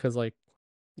Japan, because like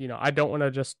I don't want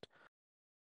to just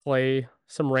play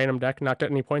some random deck, not get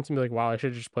any points, and be like, wow, I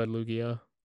should have just played Lugia.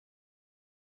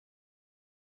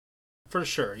 For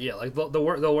sure, yeah. Like the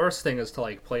worst thing is to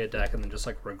like play a deck and then just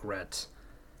like regret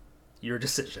your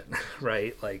decision,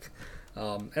 right? Like,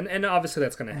 and obviously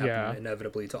that's going to happen Yeah.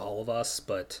 inevitably to all of us,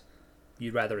 but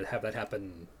you'd rather have that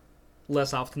happen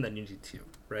less often than you need to,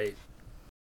 right?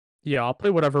 Yeah, I'll play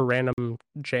whatever random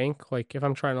jank, like if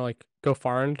I'm trying to like go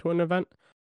far into an event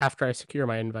after I secure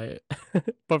my invite.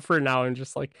 But for now, I'm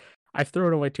just like, I've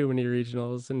thrown away too many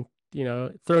regionals and,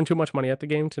 thrown too much money at the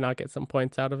game to not get some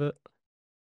points out of it.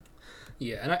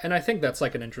 Yeah, and I think that's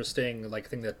like an interesting like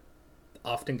thing that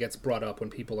often gets brought up when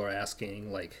people are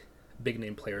asking like big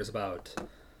name players about,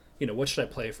 what should I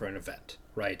play for an event,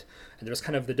 right? And there's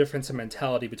kind of the difference in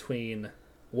mentality between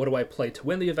what do I play to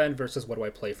win the event versus what do I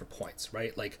play for points,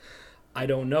 right? Like, I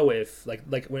don't know if like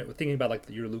when thinking about like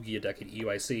your Lugia deck at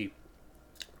EUIC,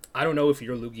 I don't know if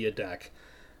your Lugia deck,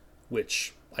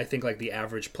 which I think like the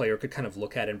average player could kind of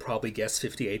look at and probably guess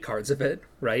 58 cards of it,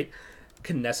 right?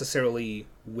 Can necessarily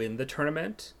win the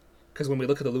tournament. Because when we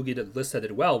look at the Lugia list that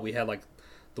did well, we had like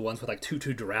the ones with like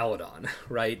 2/2 Duraludon,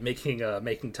 right? Making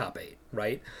top 8,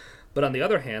 right? But on the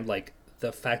other hand, like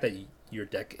the fact that your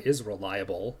deck is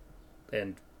reliable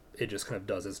and it just kind of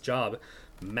does its job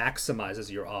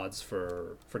maximizes your odds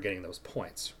for getting those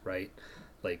points, right?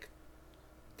 Like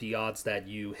the odds that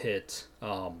you hit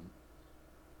kind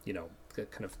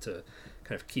of to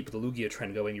kind of keep the Lugia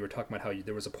trend going. You were talking about how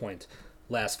there was a point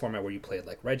last format where you played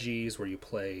like Reggie's, where you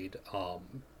played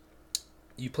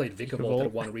Vikavolt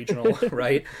at one regional,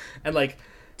 right? And like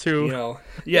Two.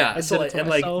 yeah. I So did it like, to and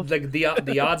myself. like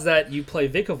the odds that you play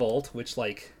Vikavolt, which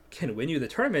like can win you the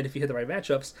tournament if you hit the right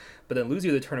matchups, but then lose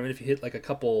you the tournament if you hit like a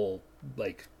couple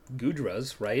like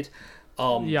Gudras, right?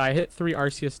 Yeah, I hit 3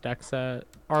 Arceus decks at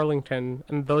Arlington,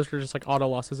 and those were just like auto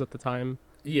losses at the time.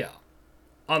 Yeah.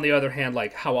 On the other hand,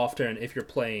 like how often if you're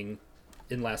playing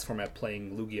in last format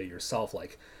playing Lugia yourself,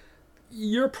 like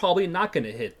you're probably not going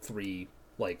to hit 3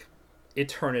 like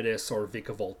Eternatus or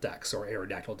Vikavolt decks or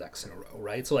Aerodactyl decks in a row,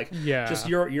 right? So like just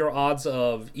Yeah, your odds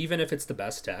of, even if it's the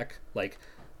best deck, like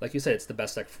you said, it's the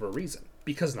best deck for a reason,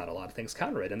 because not a lot of things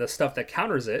counter it, and the stuff that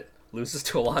counters it loses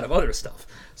to a lot of other stuff.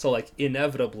 So like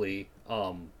inevitably,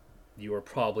 you are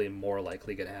probably more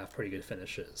likely going to have pretty good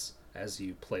finishes as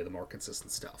you play the more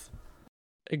consistent stuff.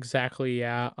 exactly.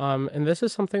 Yeah. And this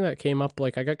is something that came up.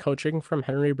 Like I got coaching from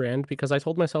Henry Brand because I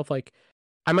told myself like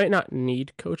I might not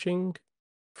need coaching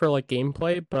for like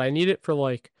gameplay, but I need it for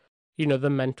like,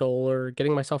 the mental or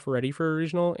getting myself ready for a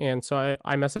regional. And so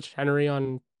I messaged Henry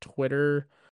on Twitter.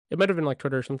 It might have been like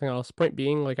Twitter or something else. Point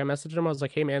being, like I messaged him, I was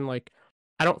like, hey man, like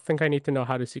I don't think I need to know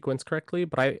how to sequence correctly,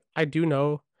 but I do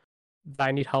know that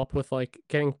I need help with like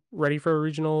getting ready for a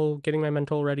regional, getting my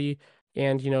mental ready,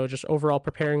 and just overall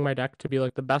preparing my deck to be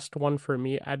like the best one for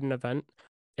me at an event.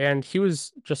 And he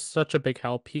was just such a big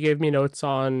help. He gave me notes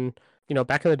on,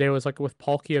 back in the day it was like with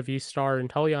Palkia V Star and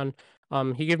Teleon.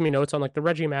 He gave me notes on like the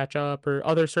Reggie matchup or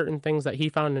other certain things that he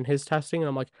found in his testing. And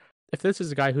I'm like, if this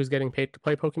is a guy who's getting paid to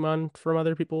play Pokemon from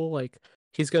other people, like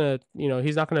he's gonna,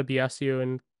 he's not gonna BS you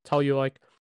and tell you like,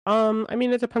 I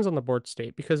mean, it depends on the board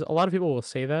state, because a lot of people will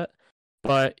say that,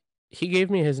 but he gave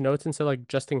me his notes and said like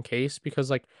just in case, because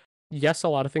like yes, a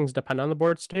lot of things depend on the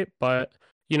board state, but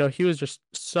he was just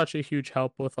such a huge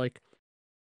help with like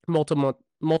multiple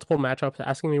matchups,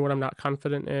 asking me what I'm not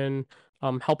confident in,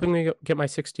 helping me get my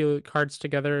 60 cards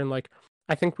together. And like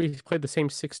I think we played the same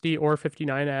 60 or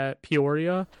 59 at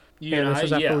Peoria, and this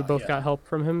was after we Yeah, both yeah. got help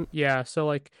from him. Yeah, so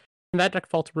like that deck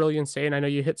felt really insane. I know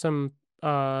you hit some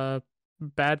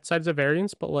bad sides of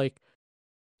variance, but like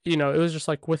it was just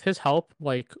like with his help,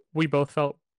 like we both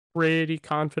felt pretty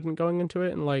confident going into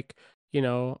it, and like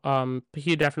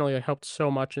he definitely like, helped so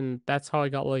much, and that's how I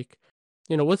got like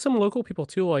with some local people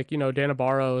too, like Dana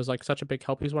Barrow is like such a big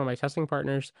help. He's one of my testing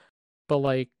partners, but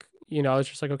like I was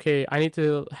just like, okay, I need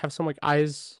to have some like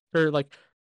eyes, or like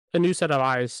a new set of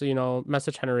eyes. So,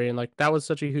 message Henry, and like that was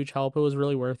such a huge help. It was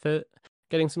really worth it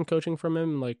getting some coaching from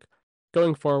him. Like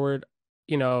going forward,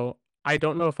 you know, I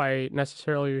don't know if I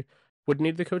necessarily would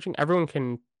need the coaching. Everyone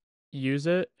can use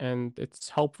it and it's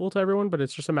helpful to everyone, but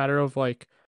it's just a matter of like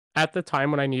at the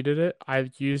time when I needed it, I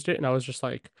used it and I was just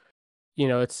like,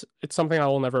 it's something I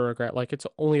will never regret. Like it's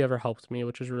only ever helped me,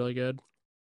 which is really good.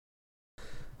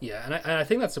 Yeah, and I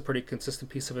think that's a pretty consistent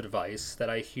piece of advice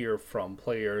that I hear from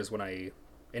players when I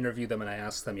interview them and I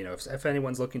ask them, if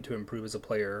anyone's looking to improve as a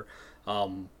player,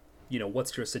 um,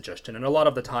 what's your suggestion? And a lot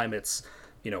of the time it's,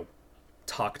 you know,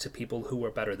 talk to people who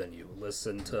are better than you,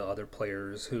 listen to other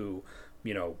players who,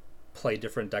 you know, play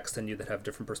different decks than you, that have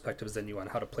different perspectives than you on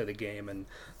how to play the game and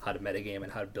how to metagame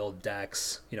and how to build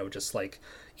decks. Just like,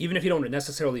 even if you don't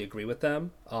necessarily agree with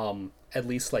them, at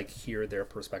least like hear their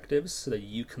perspectives so that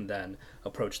you can then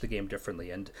approach the game differently.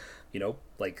 And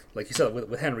like you said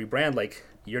with Henry Brand, like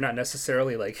you're not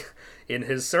necessarily like in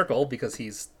his circle because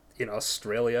he's in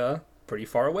Australia, pretty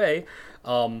far away.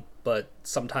 But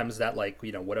sometimes that, like,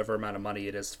 whatever amount of money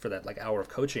it is for that like hour of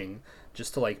coaching,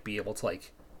 just to like be able to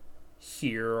like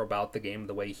hear about the game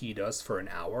the way he does for an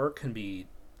hour can be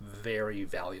very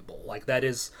valuable. Like that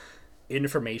is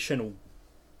information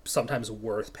sometimes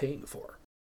worth paying for.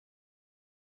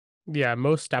 Yeah,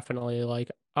 most definitely.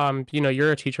 Like,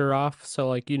 you're a teacher off, so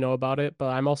like you know about it, but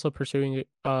I'm also pursuing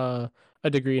a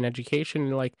degree in education,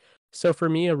 and like, so for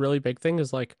me, a really big thing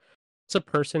is like, what's a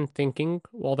person thinking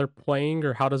while they're playing,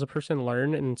 or how does a person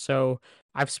learn? And so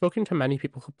I've spoken to many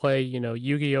people who play,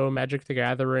 Yu-Gi-Oh, Magic the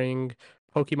Gathering,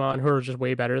 Pokemon, who are just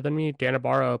way better than me.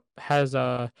 Danabara has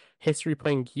a history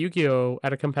playing Yu-Gi-Oh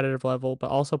at a competitive level, but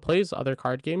also plays other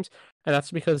card games, and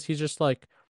that's because he's just like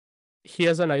he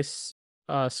has a nice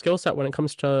skill set when it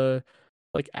comes to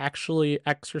like actually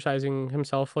exercising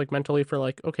himself like mentally for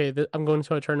like, okay, I'm going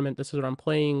to a tournament, this is what I'm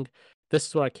playing, this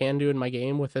is what I can do in my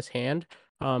game with this hand.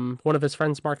 One of his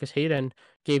friends, Marcus Hayden,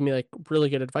 gave me like really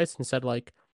good advice and said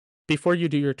like, before you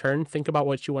do your turn, think about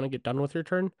what you want to get done with your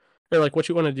turn, or like what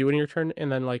you want to do in your turn, and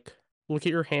then like look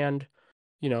at your hand,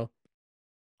 you know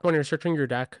when you're searching your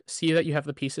deck, see that you have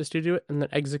the pieces to do it, and then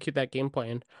execute that game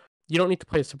plan. You don't need to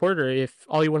play a supporter if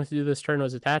all you wanted to do this turn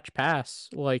was attach, pass.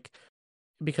 Like,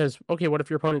 because, okay, what if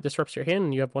your opponent disrupts your hand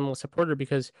and you have one less supporter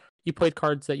because you played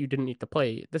cards that you didn't need to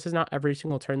play? This is not every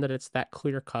single turn that it's that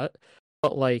clear cut,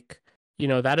 but like,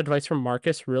 that advice from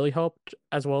Marcus really helped,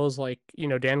 as well as like,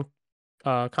 Dan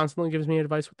constantly gives me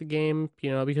advice with the game,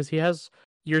 because he has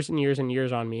years and years and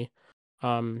years on me.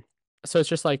 Um, so it's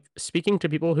just like speaking to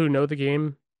people who know the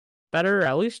game better,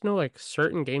 at least know like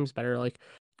certain games better. Like,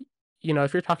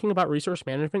 if you're talking about resource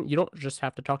management, you don't just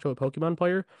have to talk to a Pokemon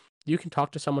player. You can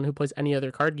talk to someone who plays any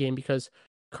other card game, because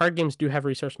card games do have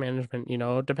resource management,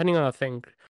 depending on the thing.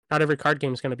 Not every card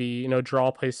game is going to be, draw,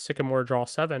 play Sycamore, draw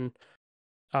 7.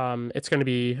 It's going to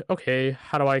be, okay,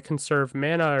 how do I conserve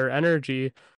mana or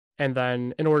energy? And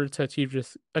then in order to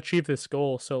achieve this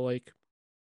goal. So like,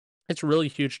 it's really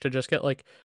huge to just get like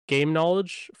game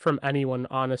knowledge from anyone,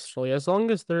 honestly, as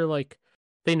long as they're like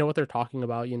they know what they're talking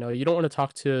about. You don't want to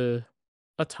talk to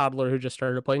a toddler who just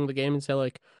started playing the game and say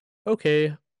like,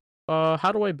 okay,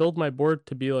 how do I build my board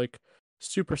to be like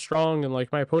super strong and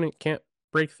like my opponent can't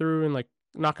break through and like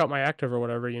knock out my active or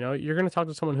whatever. You're going to talk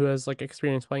to someone who has like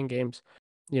experience playing games.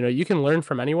 You can learn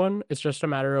from anyone. It's just a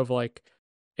matter of like,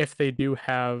 if they do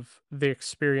have the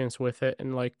experience with it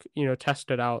and like, test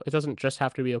it out. It doesn't just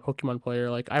have to be a Pokemon player.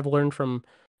 Like I've learned from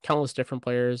countless different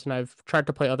players, and I've tried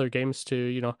to play other games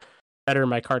to, better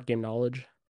my card game knowledge.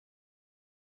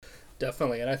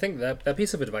 Definitely, and I think that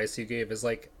piece of advice you gave is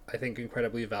like, I think,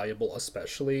 incredibly valuable,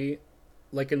 especially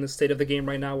like in the state of the game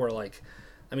right now, where like,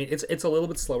 I mean, it's a little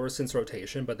bit slower since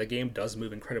rotation, but the game does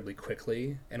move incredibly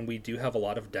quickly, and we do have a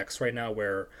lot of decks right now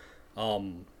where,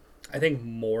 I think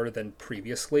more than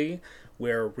previously,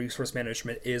 where resource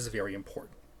management is very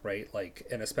important, right? Like,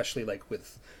 and especially like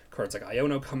with cards like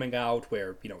Iono coming out,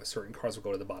 where certain cards will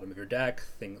go to the bottom of your deck.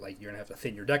 Thing like you're gonna have to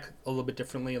thin your deck a little bit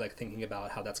differently, like thinking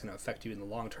about how that's gonna affect you in the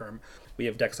long term. We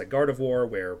have decks like Gardevoir,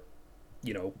 where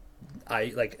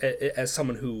I like as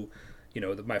someone who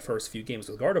my first few games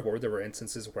with Gardevoir, there were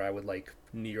instances where I would like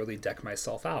nearly deck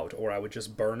myself out, or I would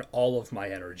just burn all of my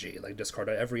energy, like discard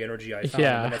every energy I found, and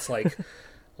Yeah. then it's like,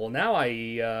 well, now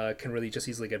I can really just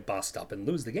easily get bossed up and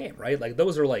lose the game, right? Like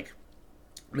those are like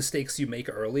mistakes you make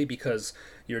early because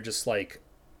you're just like,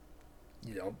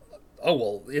 you know, oh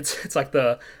well, it's like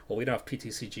we don't have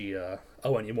PTCG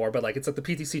O anymore, but like it's like the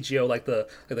PTCGO, like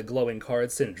the glowing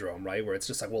card syndrome, right? Where it's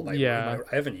just like, well, Yeah.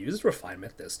 I haven't used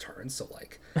refinement this turn, so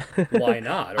like, why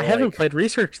not? I Or haven't like, played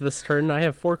research this turn. I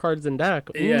have 4 cards in deck.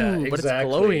 yeah, Ooh, but it's exactly,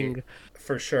 glowing.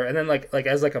 for sure. And then like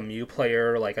as like a Mew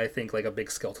player, like I think like a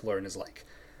big skill to learn is like,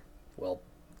 well,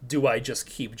 do I just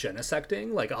keep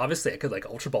genesecting? Like, obviously, I could like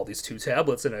ultra ball these 2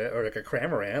 tablets or like a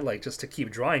Cramorant, like just to keep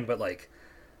drawing. But like,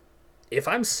 if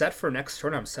I'm set for next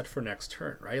turn, I'm set for next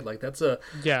turn, right? Like that's a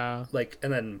Yeah. like,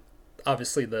 and then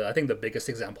obviously the I think the biggest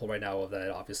example right now of that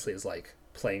obviously is like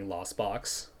playing Lost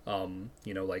Box.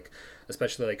 Like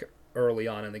especially like early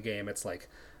on in the game, it's like,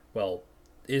 well,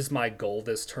 is my goal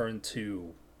this turn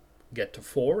to get to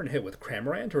 4 and hit with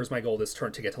Cramorant, or is my goal this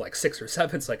turn to get to like 6 or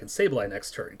 7 so I can Sableye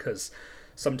next turn? Because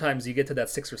sometimes you get to that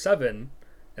 6 or 7,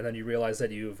 and then you realize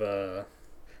that you've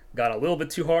got a little bit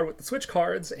too hard with the switch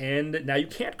cards, and now you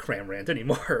can't Cramorant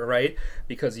anymore, right?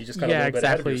 Because you just got a Yeah, little bit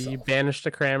ahead of exactly. You yourself. banished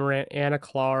a Cramorant and a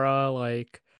Clara.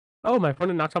 Like, oh, my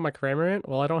opponent knocked out my Cramorant.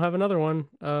 Well, I don't have another one.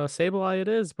 Sableye it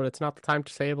is, but it's not the time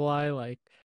to Sableye. Like,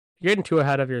 you're getting too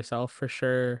ahead of yourself for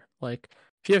sure. Like,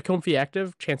 if you have Comfy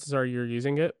active, chances are you're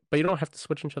using it, but you don't have to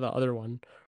switch into the other one.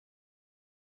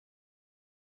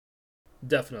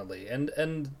 Definitely, and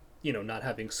not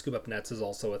having scoop up nets is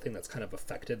also a thing that's kind of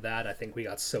affected that. I think we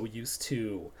got so used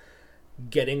to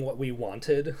getting what we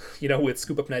wanted. With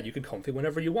scoop up net, you can comfy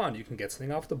whenever you want. You can get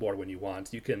something off the board when you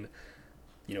want. You can,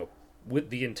 with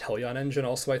the Inteleon engine,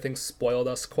 also I think spoiled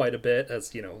us quite a bit.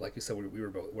 As like you said, we're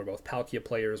both Palkia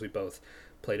players. We both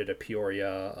played it at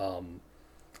Peoria.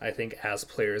 I think as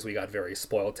players we got very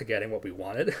spoiled to getting what we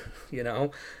wanted.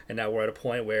 And now we're at a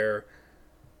point where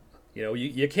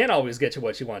you can't always get to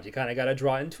what you want. You kind of got to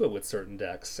draw into it with certain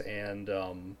decks, and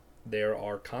there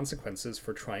are consequences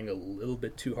for trying a little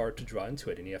bit too hard to draw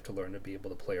into it, and you have to learn to be able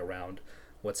to play around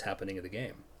what's happening in the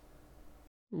game.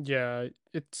 Yeah,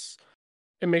 it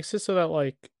makes it so that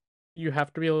like you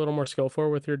have to be a little more skillful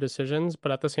with your decisions,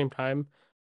 but at the same time,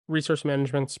 resource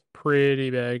management's pretty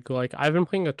big. Like I've been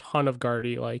playing a ton of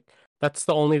Guardy. Like that's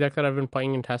the only deck that I've been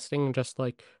playing and testing. Just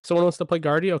like someone wants to play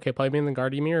Guardy, okay, play me in the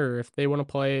Guardy mirror. If they want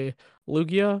to play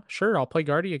Lugia, sure, I'll play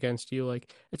Guardy against you.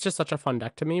 Like it's just such a fun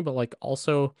deck to me. But like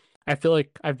also, I feel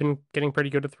like I've been getting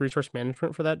pretty good with resource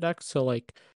management for that deck. So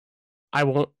like I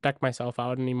won't deck myself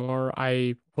out anymore.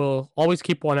 I will always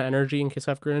keep one energy in case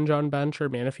I have Greninja on bench or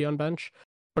Manaphy on bench.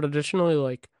 But additionally,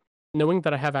 like knowing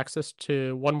that I have access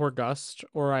to one more Gust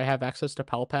or I have access to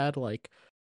Palpad, like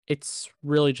it's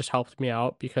really just helped me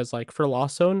out because like for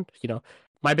Lost Zone,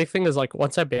 my big thing is like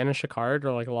once I banish a card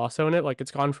or like Lost Zone it, like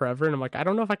it's gone forever, and I'm like I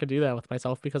don't know if I could do that with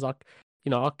myself because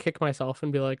I'll kick myself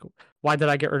and be like, why did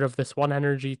I get rid of this one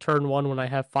energy turn one when I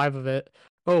have five of it?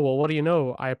 Oh well, what do you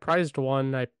know? I prized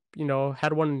one. I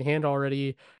had one in hand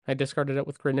already. I discarded it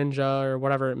with Greninja or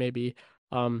whatever it may be.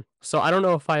 So I don't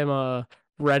know if I'm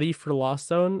ready for Lost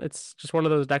Zone. It's just one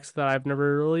of those decks that I've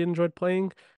never really enjoyed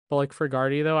playing. But like for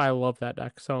Guardy though, I love that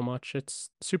deck so much. It's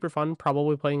super fun.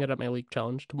 Probably playing it at my league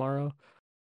challenge tomorrow.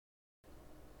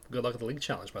 Good luck at the league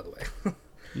challenge, by the way.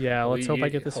 Yeah, let's hope I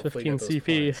get You this hopefully 15 get those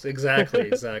CP. points. Exactly,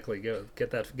 exactly. Go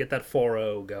get that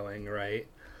 4-0 going, right?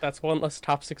 That's one less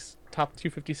top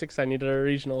 256 I need at a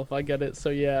regional if I get it. So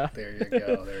yeah. There you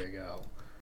go. There you go.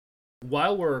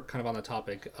 While we're kind of on the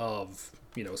topic of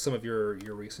some of your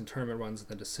recent tournament runs and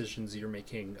the decisions you're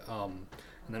making,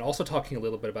 and then also talking a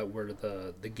little bit about where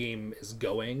the game is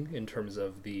going in terms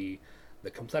of the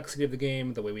complexity of the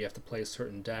game, the way we have to play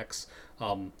certain decks.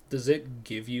 Does it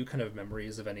give you kind of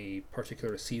memories of any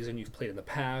particular season you've played in the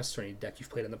past, or any deck you've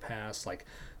played in the past? Like,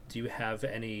 do you have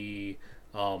any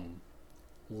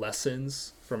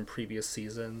lessons from previous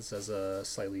seasons as a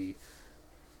slightly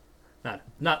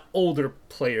not older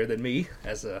player than me,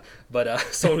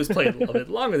 someone who's played a little bit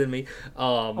longer than me.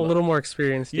 A little more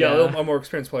experienced, Yeah, yeah. a more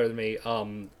experienced player than me.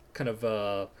 Kind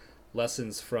of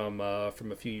lessons from a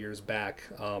few years back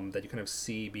that you kind of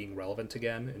see being relevant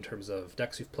again in terms of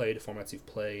decks you've played, formats you've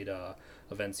played,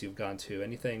 events you've gone to.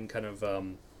 Anything kind of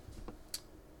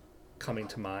coming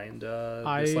to mind this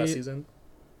last I season?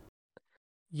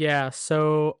 Yeah,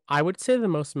 so I would say the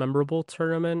most memorable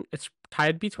tournament, it's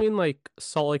tied between like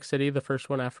Salt Lake City, the first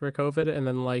one after COVID, and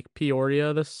then like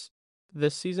Peoria this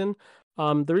season.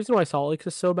 The reason why Salt Lake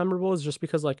is so memorable is just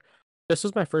because like this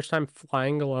was my first time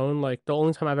flying alone. Like the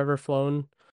only time I've ever flown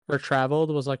or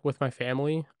traveled was like with my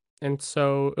family. And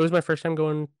so it was my first time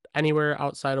going anywhere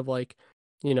outside of like,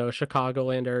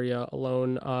 Chicagoland area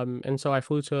alone. And so I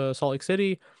flew to Salt Lake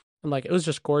City and like it was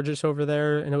just gorgeous over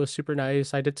there and it was super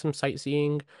nice. I did some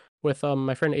sightseeing with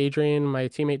my friend Adrian, my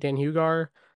teammate Dan Hugar,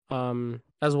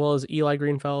 as well as Eli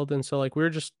Greenfeld. And so like we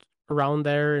were just around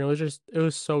there and it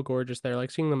was so gorgeous there, like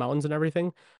seeing the mountains and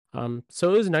everything.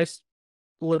 So it was nice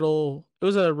it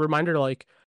was a reminder to like,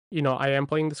 I am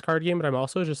playing this card game, but I'm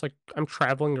also just like I'm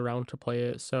traveling around to play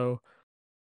it. So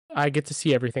I get to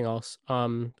see everything else.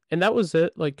 And that was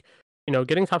it. Like,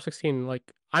 getting top 16,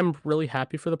 like I'm really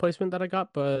happy for the placement that I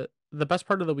got, but the best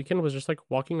part of the weekend was just like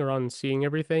walking around and seeing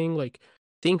everything, like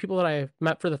seeing people that I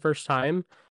met for the first time.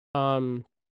 Um,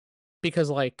 because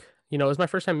like, it was my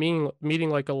first time meeting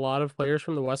like a lot of players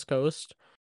from the West Coast.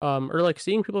 Or like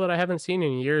seeing people that I haven't seen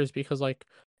in years because like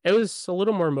it was a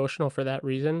little more emotional for that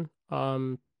reason.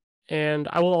 And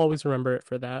I will always remember it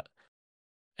for that.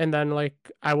 And then,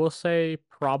 like, I will say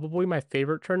probably my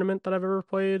favorite tournament that I've ever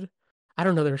played. I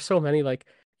don't know, there's so many, like,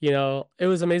 it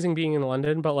was amazing being in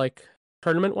London, but, like,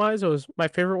 tournament-wise, it was my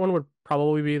favorite one would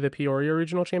probably be the Peoria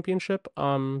Regional Championship.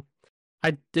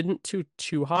 I didn't do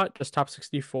too hot, just top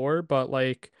 64, but,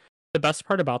 like, the best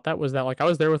part about that was that, like, I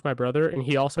was there with my brother, and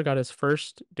he also got his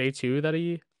first day 2 that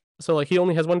he so, like, he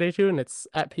only has 1 day 2, and it's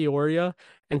at Peoria,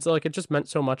 and so, like, it just meant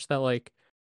so much that, like,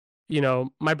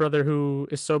 my brother who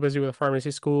is so busy with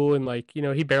pharmacy school and like,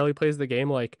 he barely plays the game,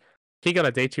 like he got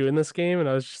a day 2 in this game and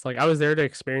I was just like I was there to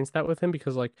experience that with him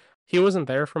because like he wasn't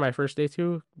there for my first day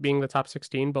 2 being the top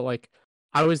 16, but like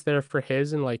I was there for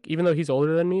his and like even though he's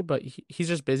older than me, but he's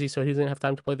just busy so he doesn't have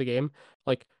time to play the game.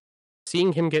 Like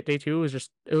seeing him get day 2 was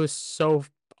just it was so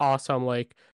awesome.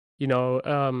 Like,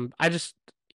 I just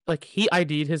like he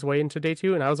ID'd his way into day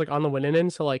 2 and I was like on the winning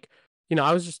end, so like,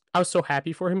 I was so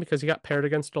happy for him because he got paired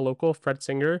against a local, Fred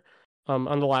Singer,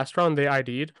 on the last round they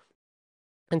ID'd.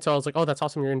 And so I was like, "Oh, that's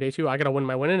awesome, you're in day 2. I gotta win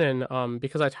my winning end,"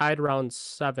 because I tied round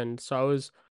 7, so I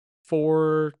was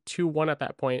 4-2-1 at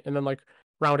that point, and then, like,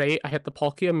 round 8, I hit the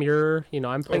Palkia mirror, I'm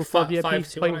Oh, playing 4 VIP, five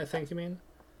he's two one, playing I think you mean.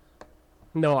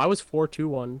 no, I was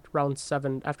 4-2-1 round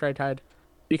 7 after I tied.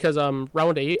 Because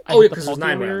round 8 I Oh yeah, hit the because it was Palkia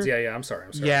 9 rounds. mirror. Yeah, yeah. I'm sorry.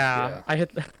 I'm sorry. Yeah, Yeah. I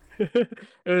hit it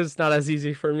was not as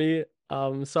easy for me.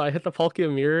 So I hit the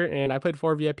Palkia mirror and I played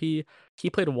 4 VIP. He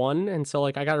played 1, and so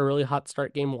like I got a really hot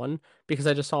start game 1 because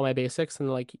I just saw my basics and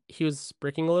like he was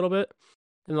breaking a little bit.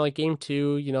 And like game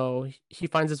 2, he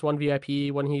finds his 1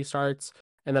 VIP when he starts,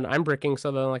 and then I'm bricking,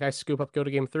 so then like I scoop up, go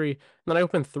to game 3, and then I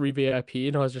open 3 VIP,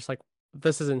 and I was just like,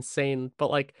 this is insane.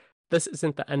 But like this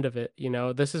isn't the end of it,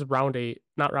 This is round 8,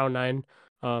 not round 9.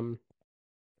 Um,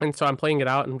 and so I'm playing it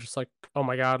out and I'm just like, oh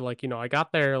my god, like, I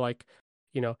got there, like,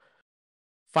 you know,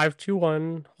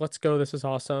 5-2-1, let's go, this is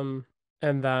awesome.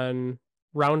 And then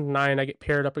round 9, I get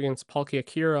paired up against Palkia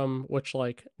Kiram, which,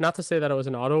 like, not to say that it was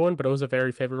an auto one, but it was a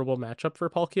very favorable matchup for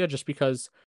Palkia just because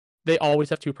they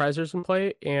always have 2 prizers in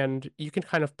play, and you can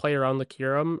kind of play around the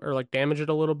Kyurem or like damage it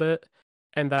a little bit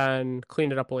and then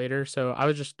clean it up later. So I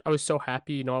was so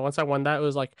happy, once I won that, it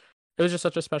was just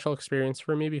such a special experience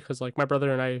for me because like my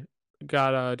brother and I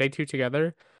got day 2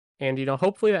 together. And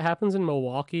hopefully that happens in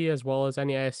Milwaukee as well as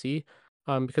NEISC,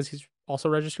 because he's also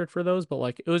registered for those. But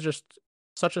like it was just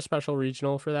such a special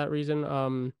regional for that reason.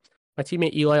 My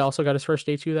teammate Eli also got his first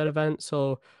day 2 that event.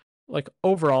 So like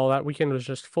overall that weekend was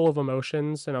just full of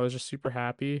emotions and I was just super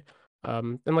happy.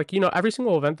 And like, every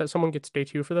single event that someone gets day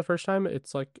 2 for the first time,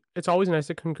 it's like it's always nice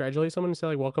to congratulate someone and say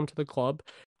like welcome to the club.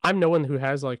 I'm no one who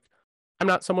has like I'm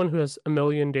not someone who has a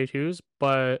million day 2s,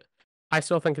 but I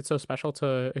still think it's so special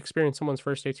to experience someone's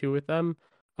first day 2 with them.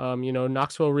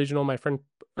 Knoxville Regional, my friend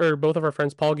or both of our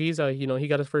friends, Paul Giza, he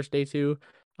got his first day 2.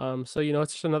 So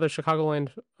it's just another Chicagoland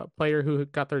player who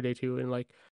got their day 2, and like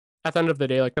at the end of the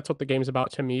day, like that's what the game's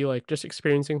about to me, like just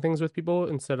experiencing things with people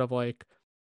instead of like,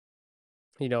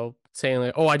 saying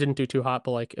like, oh, I didn't do too hot,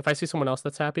 but like if I see someone else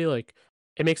that's happy, like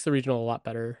it makes the regional a lot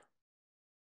better.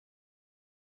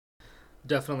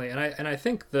 Definitely. And I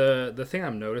think the thing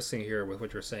I'm noticing here with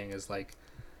what you're saying is like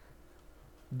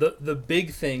the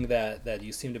big thing that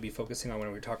you seem to be focusing on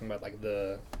when we're talking about like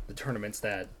the tournaments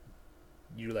that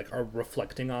you like are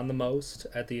reflecting on the most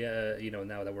at the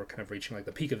now that we're kind of reaching like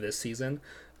the peak of this season,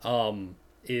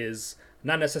 is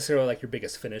not necessarily like your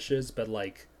biggest finishes, but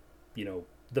like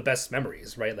the best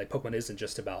memories, right? Like Pokemon isn't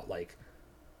just about like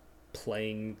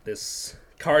playing this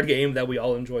card game that we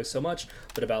all enjoy so much,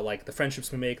 but about like the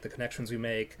friendships we make, the connections we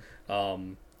make,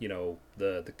 the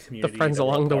The community friends that we're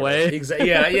all along the part way. of.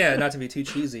 Yeah, yeah. Not to be too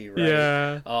cheesy, right?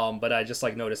 Yeah. But I just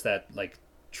like noticed that like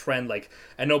trend, like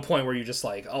at no point where you just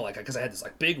like, oh, like because I had this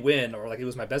like big win or like it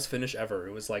was my best finish ever.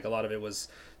 It was like a lot of it was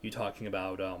you talking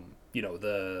about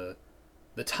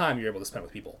the time you're able to spend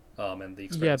with people, and the Yeah,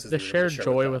 experiences the that you're able to shared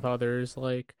share with joy with them. others,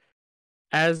 like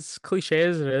as cliche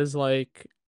as it is, like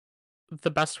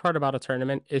the best part about a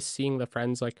tournament is seeing the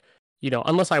friends, like,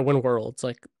 unless I win worlds,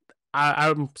 like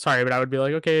I'm sorry, but I would be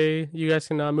like, okay, you guys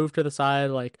can move to the side,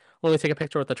 like only take a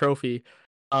picture with the trophy.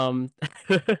 Um,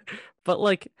 but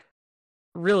like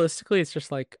realistically, it's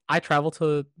just like I travel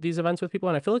to these events with people,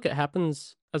 and I feel like it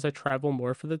happens as I travel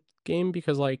more for the game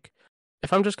because like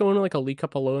if I'm just going to like a League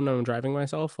Cup alone and I'm driving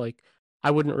myself, like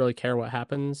I wouldn't really care what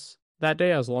happens that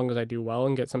day as long as I do well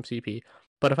and get some CP.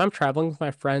 But if I'm traveling with my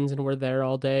friends and we're there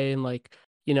all day and like,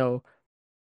 you know,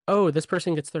 oh, this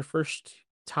person gets their first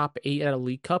top 8 at a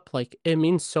League Cup, like it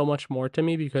means so much more to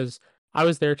me because I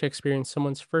was there to experience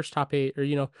someone's first top 8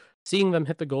 or seeing them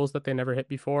hit the goals that they never hit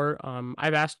before.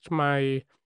 I've asked my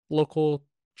local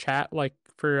chat like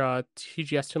for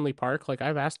TGS Tinley Park, like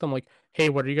I've asked them like, hey,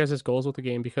 what are you guys' goals with the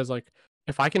game? Because like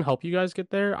if I can help you guys get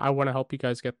there, I want to help you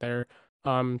guys get there.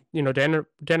 Dan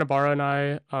Ibarra and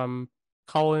I,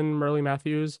 Colin Murley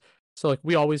Matthews. So like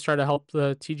we always try to help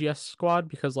the TGS squad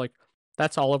because like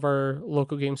that's all of our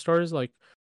local game stores. Like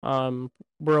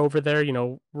we're over there,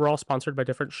 we're all sponsored by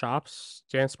different shops.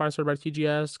 Dan's sponsored by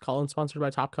TGS, Colin's sponsored by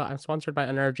Top Cut, I'm sponsored by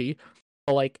NRG.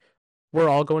 But like we're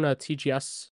all going to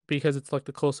TGS because it's like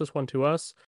the closest one to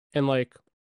us. And like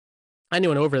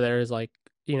anyone over there is like,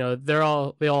 they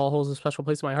all hold a special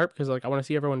place in my heart because like I want to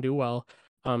see everyone do well.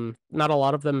 Not a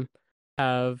lot of them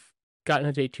have gotten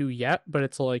a day two yet, but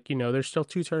it's like, there's still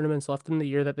 2 tournaments left in the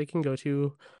year that they can go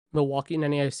to. Milwaukee and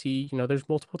NAIC, there's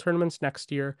multiple tournaments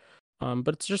next year.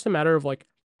 But it's just a matter of like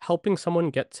helping someone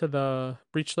get to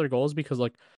reach their goals because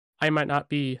like I might not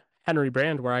be Henry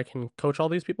Brand where I can coach all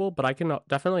these people, but I can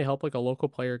definitely help like a local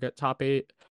player get top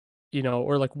eight,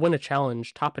 or like win a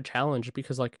challenge, top a challenge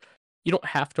because like you don't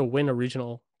have to win a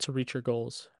regional to reach your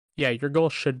goals. Yeah, your goal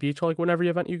should be to like win every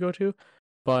event you go to,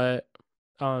 but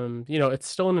it's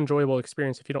still an enjoyable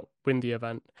experience if you don't win the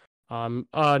event.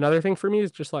 Another thing for me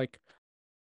is just like,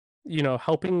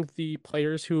 helping the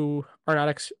players who are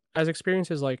not as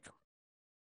experienced is like,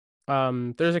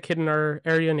 there's a kid in our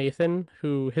area, Nathan,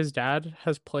 who his dad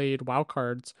has played WoW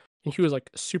cards and he was like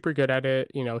super good at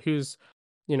it. He was,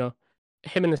 you know,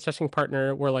 him and his testing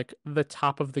partner were like the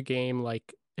top of the game.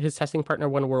 Like his testing partner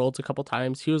won worlds a couple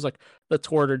times. He was like the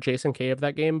Tord or Jason K of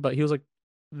that game, but he was like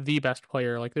the best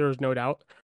player. Like there was no doubt.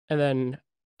 And then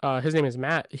his name is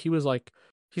Matt. He's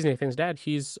Nathan's dad.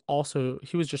 He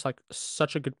was just like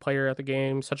such a good player at the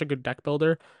game, such a good deck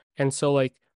builder. And so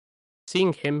like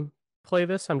seeing him play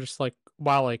this, I'm just like,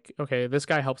 wow, like, okay, this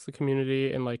guy helps the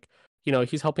community and like,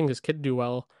 he's helping his kid do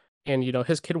well. And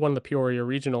his kid won the Peoria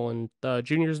Regional in the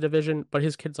juniors division, but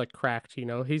his kid's like cracked,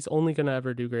 he's only gonna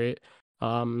ever do great.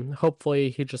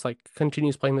 Hopefully he just like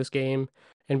continues playing this game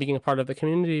and being a part of the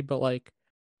community, but like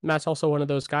Matt's also one of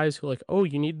those guys who like, oh,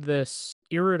 you need this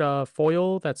Irida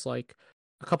foil that's like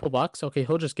a couple bucks. Okay,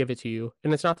 he'll just give it to you.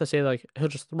 And it's not to say like he'll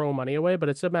just throw money away, but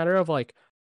it's a matter of like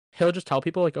he'll just tell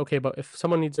people like, okay, but if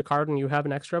someone needs a card and you have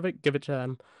an extra of it, give it to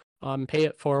them. Pay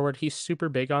it forward. He's super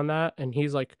big on that, and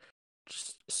he's like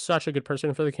just such a good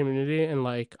person for the community. And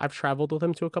like I've traveled with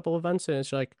him to a couple events, and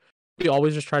it's like we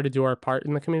always just try to do our part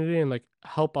in the community and like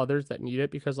help others that need it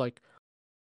because like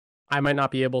I might not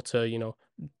be able to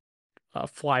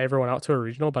fly everyone out to a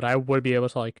regional, but I would be able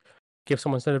to like give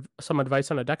someone some advice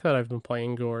on a deck that I've been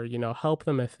playing or help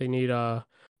them if they need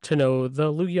to know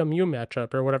the Lugia Mew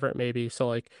matchup or whatever it may be. So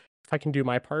like if I can do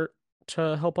my part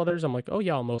to help others, I'm like, oh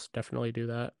yeah, I'll most definitely do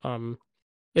that.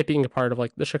 It being a part of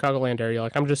like the Chicagoland area,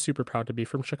 like I'm just super proud to be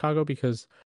from Chicago because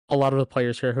a lot of the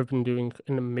players here have been doing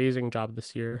an amazing job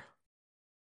this year.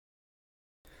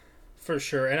 For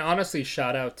sure, and honestly,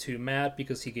 shout out to Matt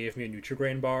because he gave me a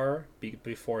Nutrigrain bar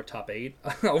before top eight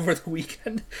over the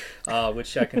weekend,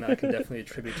 which I can definitely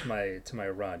attribute to my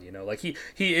run. Like he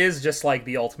is just like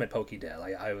the ultimate Pokédad.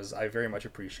 Like I very much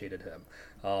appreciated him,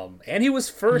 and he was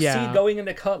first seed going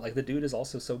into cut. Like the dude is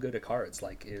also so good at cards.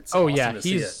 Like it's awesome to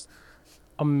see it.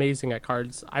 Amazing at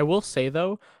cards. I will say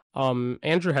though,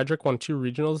 Andrew Hedrick won 2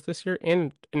 regionals this year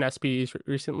and an SPs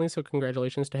recently, so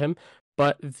congratulations to him.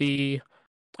 But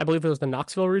I believe it was the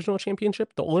Knoxville Regional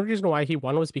Championship. The only reason why he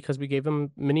won was because we gave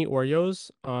him mini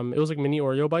Oreos. It was like mini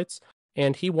Oreo bites,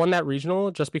 and he won that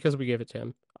regional just because we gave it to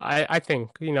him. I think,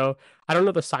 I don't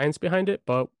know the science behind it,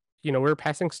 but we were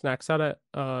passing snacks out at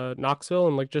Knoxville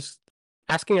and like just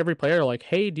asking every player like,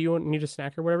 hey, do you need a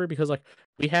snack or whatever? Because like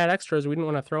we had extras, we didn't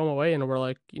want to throw them away, and we're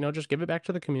like, just give it back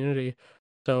to the community.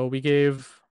 So we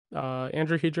gave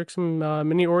Andrew Hedrick some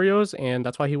mini Oreos, and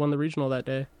that's why he won the regional that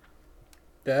day.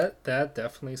 That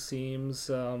definitely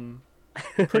seems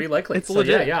pretty likely. It's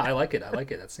legit. Yeah, I like it.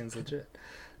 That seems legit.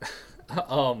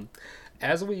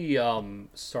 As we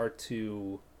start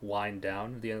to wind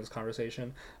down at the end of this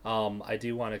conversation, I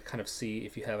do want to kind of see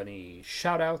if you have any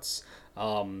shout outs.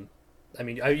 I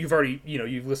mean, you've already,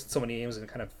 you've listed so many names and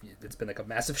kind of, it's been like a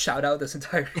massive shout out this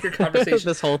entire conversation.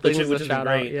 This whole thing which is a shout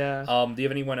out, yeah. Do you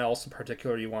have anyone else in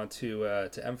particular you want to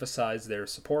emphasize their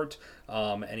support?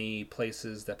 Any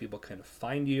places that people can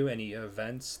find you? Any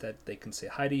events that they can say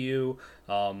hi to you?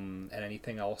 And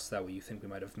anything else that you think we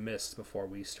might have missed before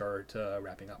we start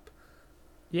wrapping up?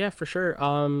 Yeah, for sure.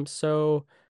 So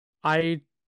I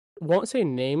won't say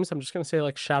names. I'm just gonna say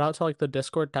like shout out to like the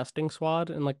Discord testing squad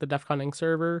and like the DEF CON Inc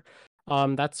server.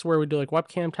 That's where we do like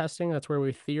webcam testing. That's where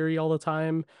we theory all the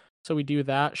time. So we do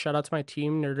that. Shout out to my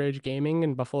team, Nerd Rage Gaming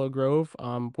in Buffalo Grove.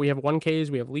 We have 1Ks,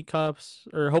 we have League Cups,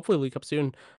 or hopefully League Cup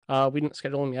soon. We didn't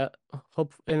schedule them yet.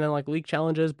 Hope and then like League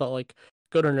challenges, but like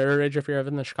go to Nerd Rage if you're ever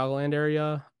in the Chicagoland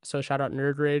area. So shout out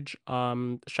Nerd Rage.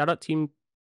 Shout out team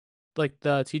like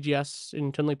the TGS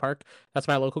in Tinley Park. That's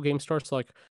my local game store. So like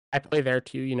I play there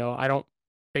too. I don't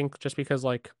think just because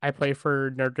like I play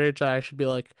for Nerd Rage that I should be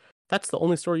like that's the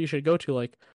only store you should go to.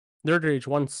 Like Nerd Rage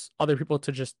wants other people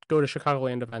to just go to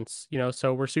Chicagoland events.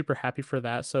 So we're super happy for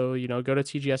that. So go to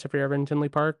TGS if you're ever in Tinley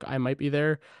Park. I might be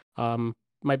there.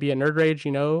 Might be at Nerd Rage.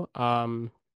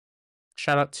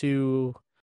 Shout out to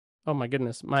oh my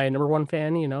goodness, my number one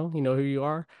fan. You know who you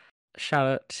are. Shout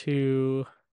out to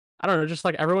I don't know, just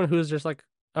like everyone who's just like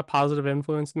a positive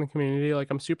influence in the community.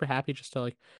 Like I'm super happy just to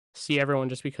like see everyone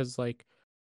just because like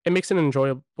it makes an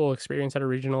enjoyable experience at a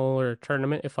regional or a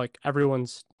tournament if like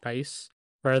everyone's nice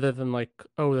rather than like,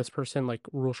 oh, this person like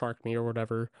rule shark me or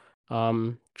whatever.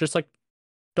 Just like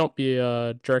don't be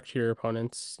a jerk to your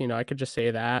opponents. I could just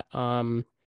say that.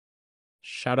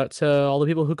 Shout out to all the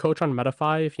people who coach on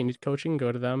Metafy. If you need coaching,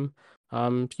 go to them.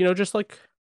 Just like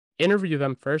interview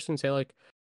them first and say like,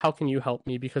 how can you help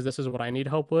me? Because this is what I need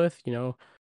help with. Shout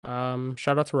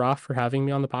out to Roth for having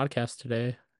me on the podcast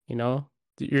today.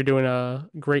 You're doing a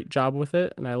great job with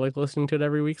it, and I like listening to it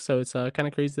every week. So it's kind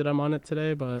of crazy that I'm on it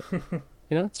today, but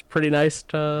it's pretty nice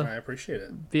to I appreciate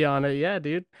it. be on it. Yeah,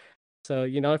 dude. So,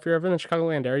 if you're ever in the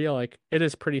Chicagoland area, like it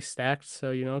is pretty stacked.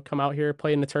 So, come out here,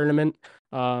 play in the tournament.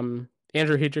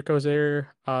 Andrew Hedrick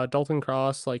there, Dalton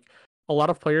Cross, like a lot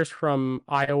of players from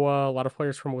Iowa, a lot of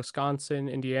players from Wisconsin,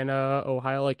 Indiana,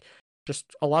 Ohio, like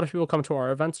just a lot of people come to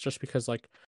our events just because like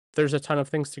there's a ton of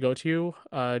things to go to.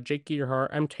 Jake Gearhart,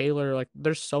 M. Taylor, like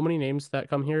there's so many names that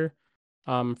come here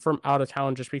from out of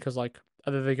town just because like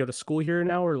either they go to school here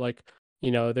now or like,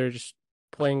 they're just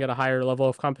playing at a higher level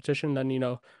of competition than,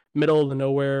 middle of the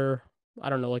nowhere, I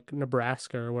don't know, like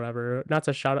Nebraska or whatever. Not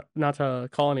to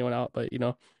call anyone out, but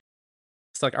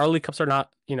it's like our league cups are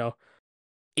not,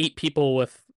 8 people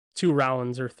with 2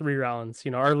 rounds or 3 rounds.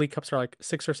 Our league cups are like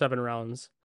 6 or 7 rounds.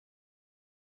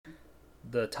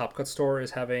 The Top Cut store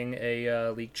is having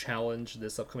a league challenge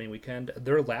this upcoming weekend.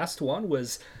 Their last one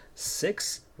was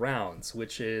 6 rounds,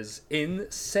 which is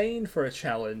insane for a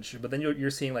challenge. But then you're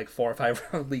seeing like 4 or 5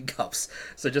 round league cups.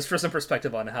 So just for some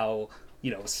perspective on how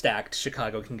stacked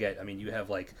Chicago can get. I mean, you have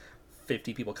like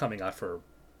 50 people coming out for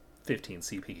 15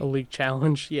 CP. A league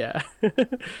challenge, yeah.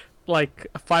 Like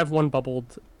 5-1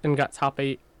 bubbled and got top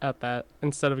 8 at that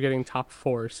instead of getting top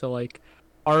 4. So like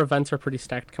our events are pretty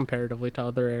stacked comparatively to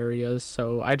other areas.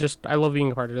 So I love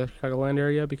being a part of the Chicagoland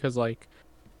area because like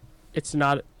it's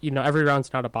not every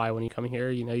round's not a buy when you come here.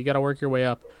 You got to work your way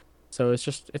up. So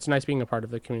it's nice being a part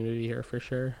of the community here for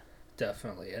sure.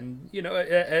 Definitely, and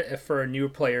for new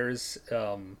players,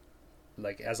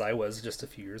 like as I was just a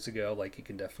few years ago, like it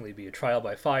can definitely be a trial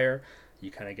by fire.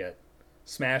 You kind of get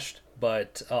smashed,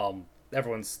 but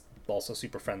everyone's also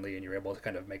super friendly, and you're able to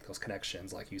kind of make those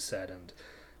connections, like you said, and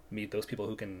meet those people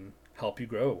who can help you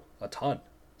grow a ton.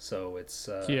 So it's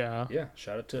Yeah.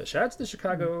 Shout out to the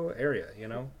Chicago area.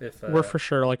 If We're for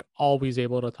sure like always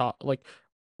able to talk. Like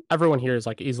everyone here is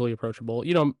like easily approachable.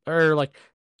 Or like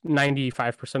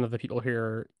 95% of the people here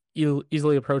are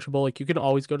easily approachable. Like you can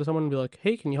always go to someone and be like,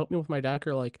 "Hey, can you help me with my deck?"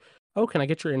 Or like, "Oh, can I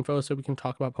get your info so we can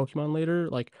talk about Pokemon later?"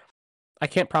 Like I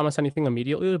can't promise anything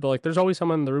immediately, but like there's always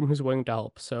someone in the room who's willing to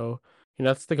help. So,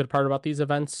 that's the good part about these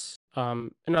events. In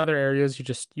other areas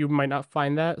you might not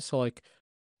find that. So like,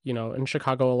 in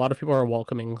Chicago, a lot of people are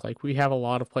welcoming. Like we have a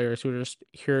lot of players who are just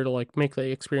here to like make the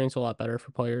experience a lot better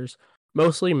for players.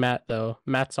 Mostly Matt though.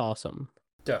 Matt's awesome.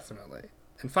 definitely.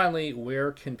 And finally,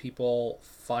 where can people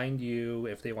find you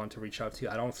if they want to reach out to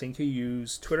you? I don't think you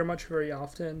use Twitter much very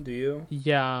often, do you?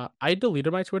 Yeah, I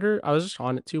deleted my Twitter. I was just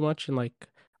on it too much and like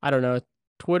I don't know.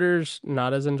 Twitter's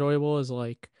not as enjoyable as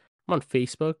like I'm on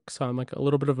Facebook, so I'm like a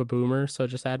little bit of a boomer, so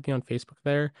just add me on Facebook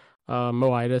there.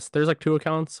 Moitis. There's like 2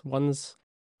 accounts. One's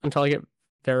until I get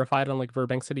verified on like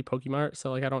Burbank City Pokemart,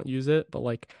 so like I don't use it, but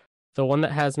like the one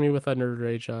that has me with a Nerd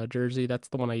Rage jersey, that's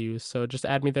the one I use. So just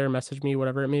add me there, message me,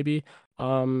 whatever it may be.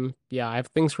 Yeah, I have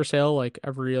things for sale like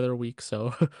every other week,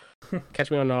 so catch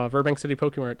me on Burbank City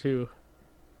Pokemart too.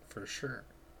 For sure.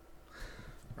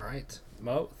 All right.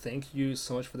 Mo, thank you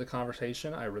so much for the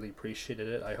conversation. I really appreciated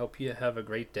it. I hope you have a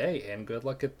great day and good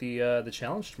luck at the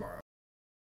challenge tomorrow.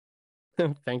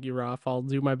 Thank you, Ralph. I'll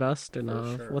do my best, and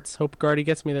For sure. let's hope Guardy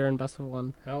gets me there in best of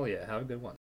one. Hell yeah. Have a good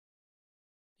one.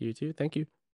 You too. Thank you.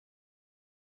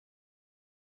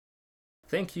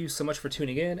 Thank you so much for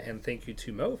tuning in, and thank you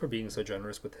to Mo for being so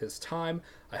generous with his time.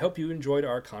 I hope you enjoyed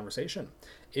our conversation.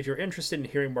 If you're interested in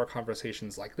hearing more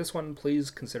conversations like this one, please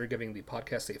consider giving the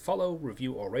podcast a follow,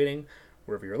 review, or rating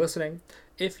wherever you're listening.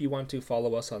 If you want to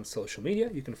follow us on social media,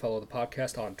 you can follow the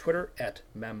podcast on Twitter at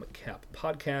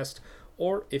memcappodcast,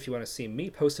 or if you want to see me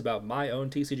post about my own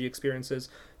TCG experiences,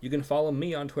 you can follow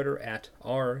me on Twitter at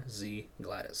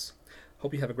RZGladys.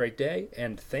 Hope you have a great day,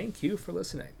 and thank you for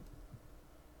listening.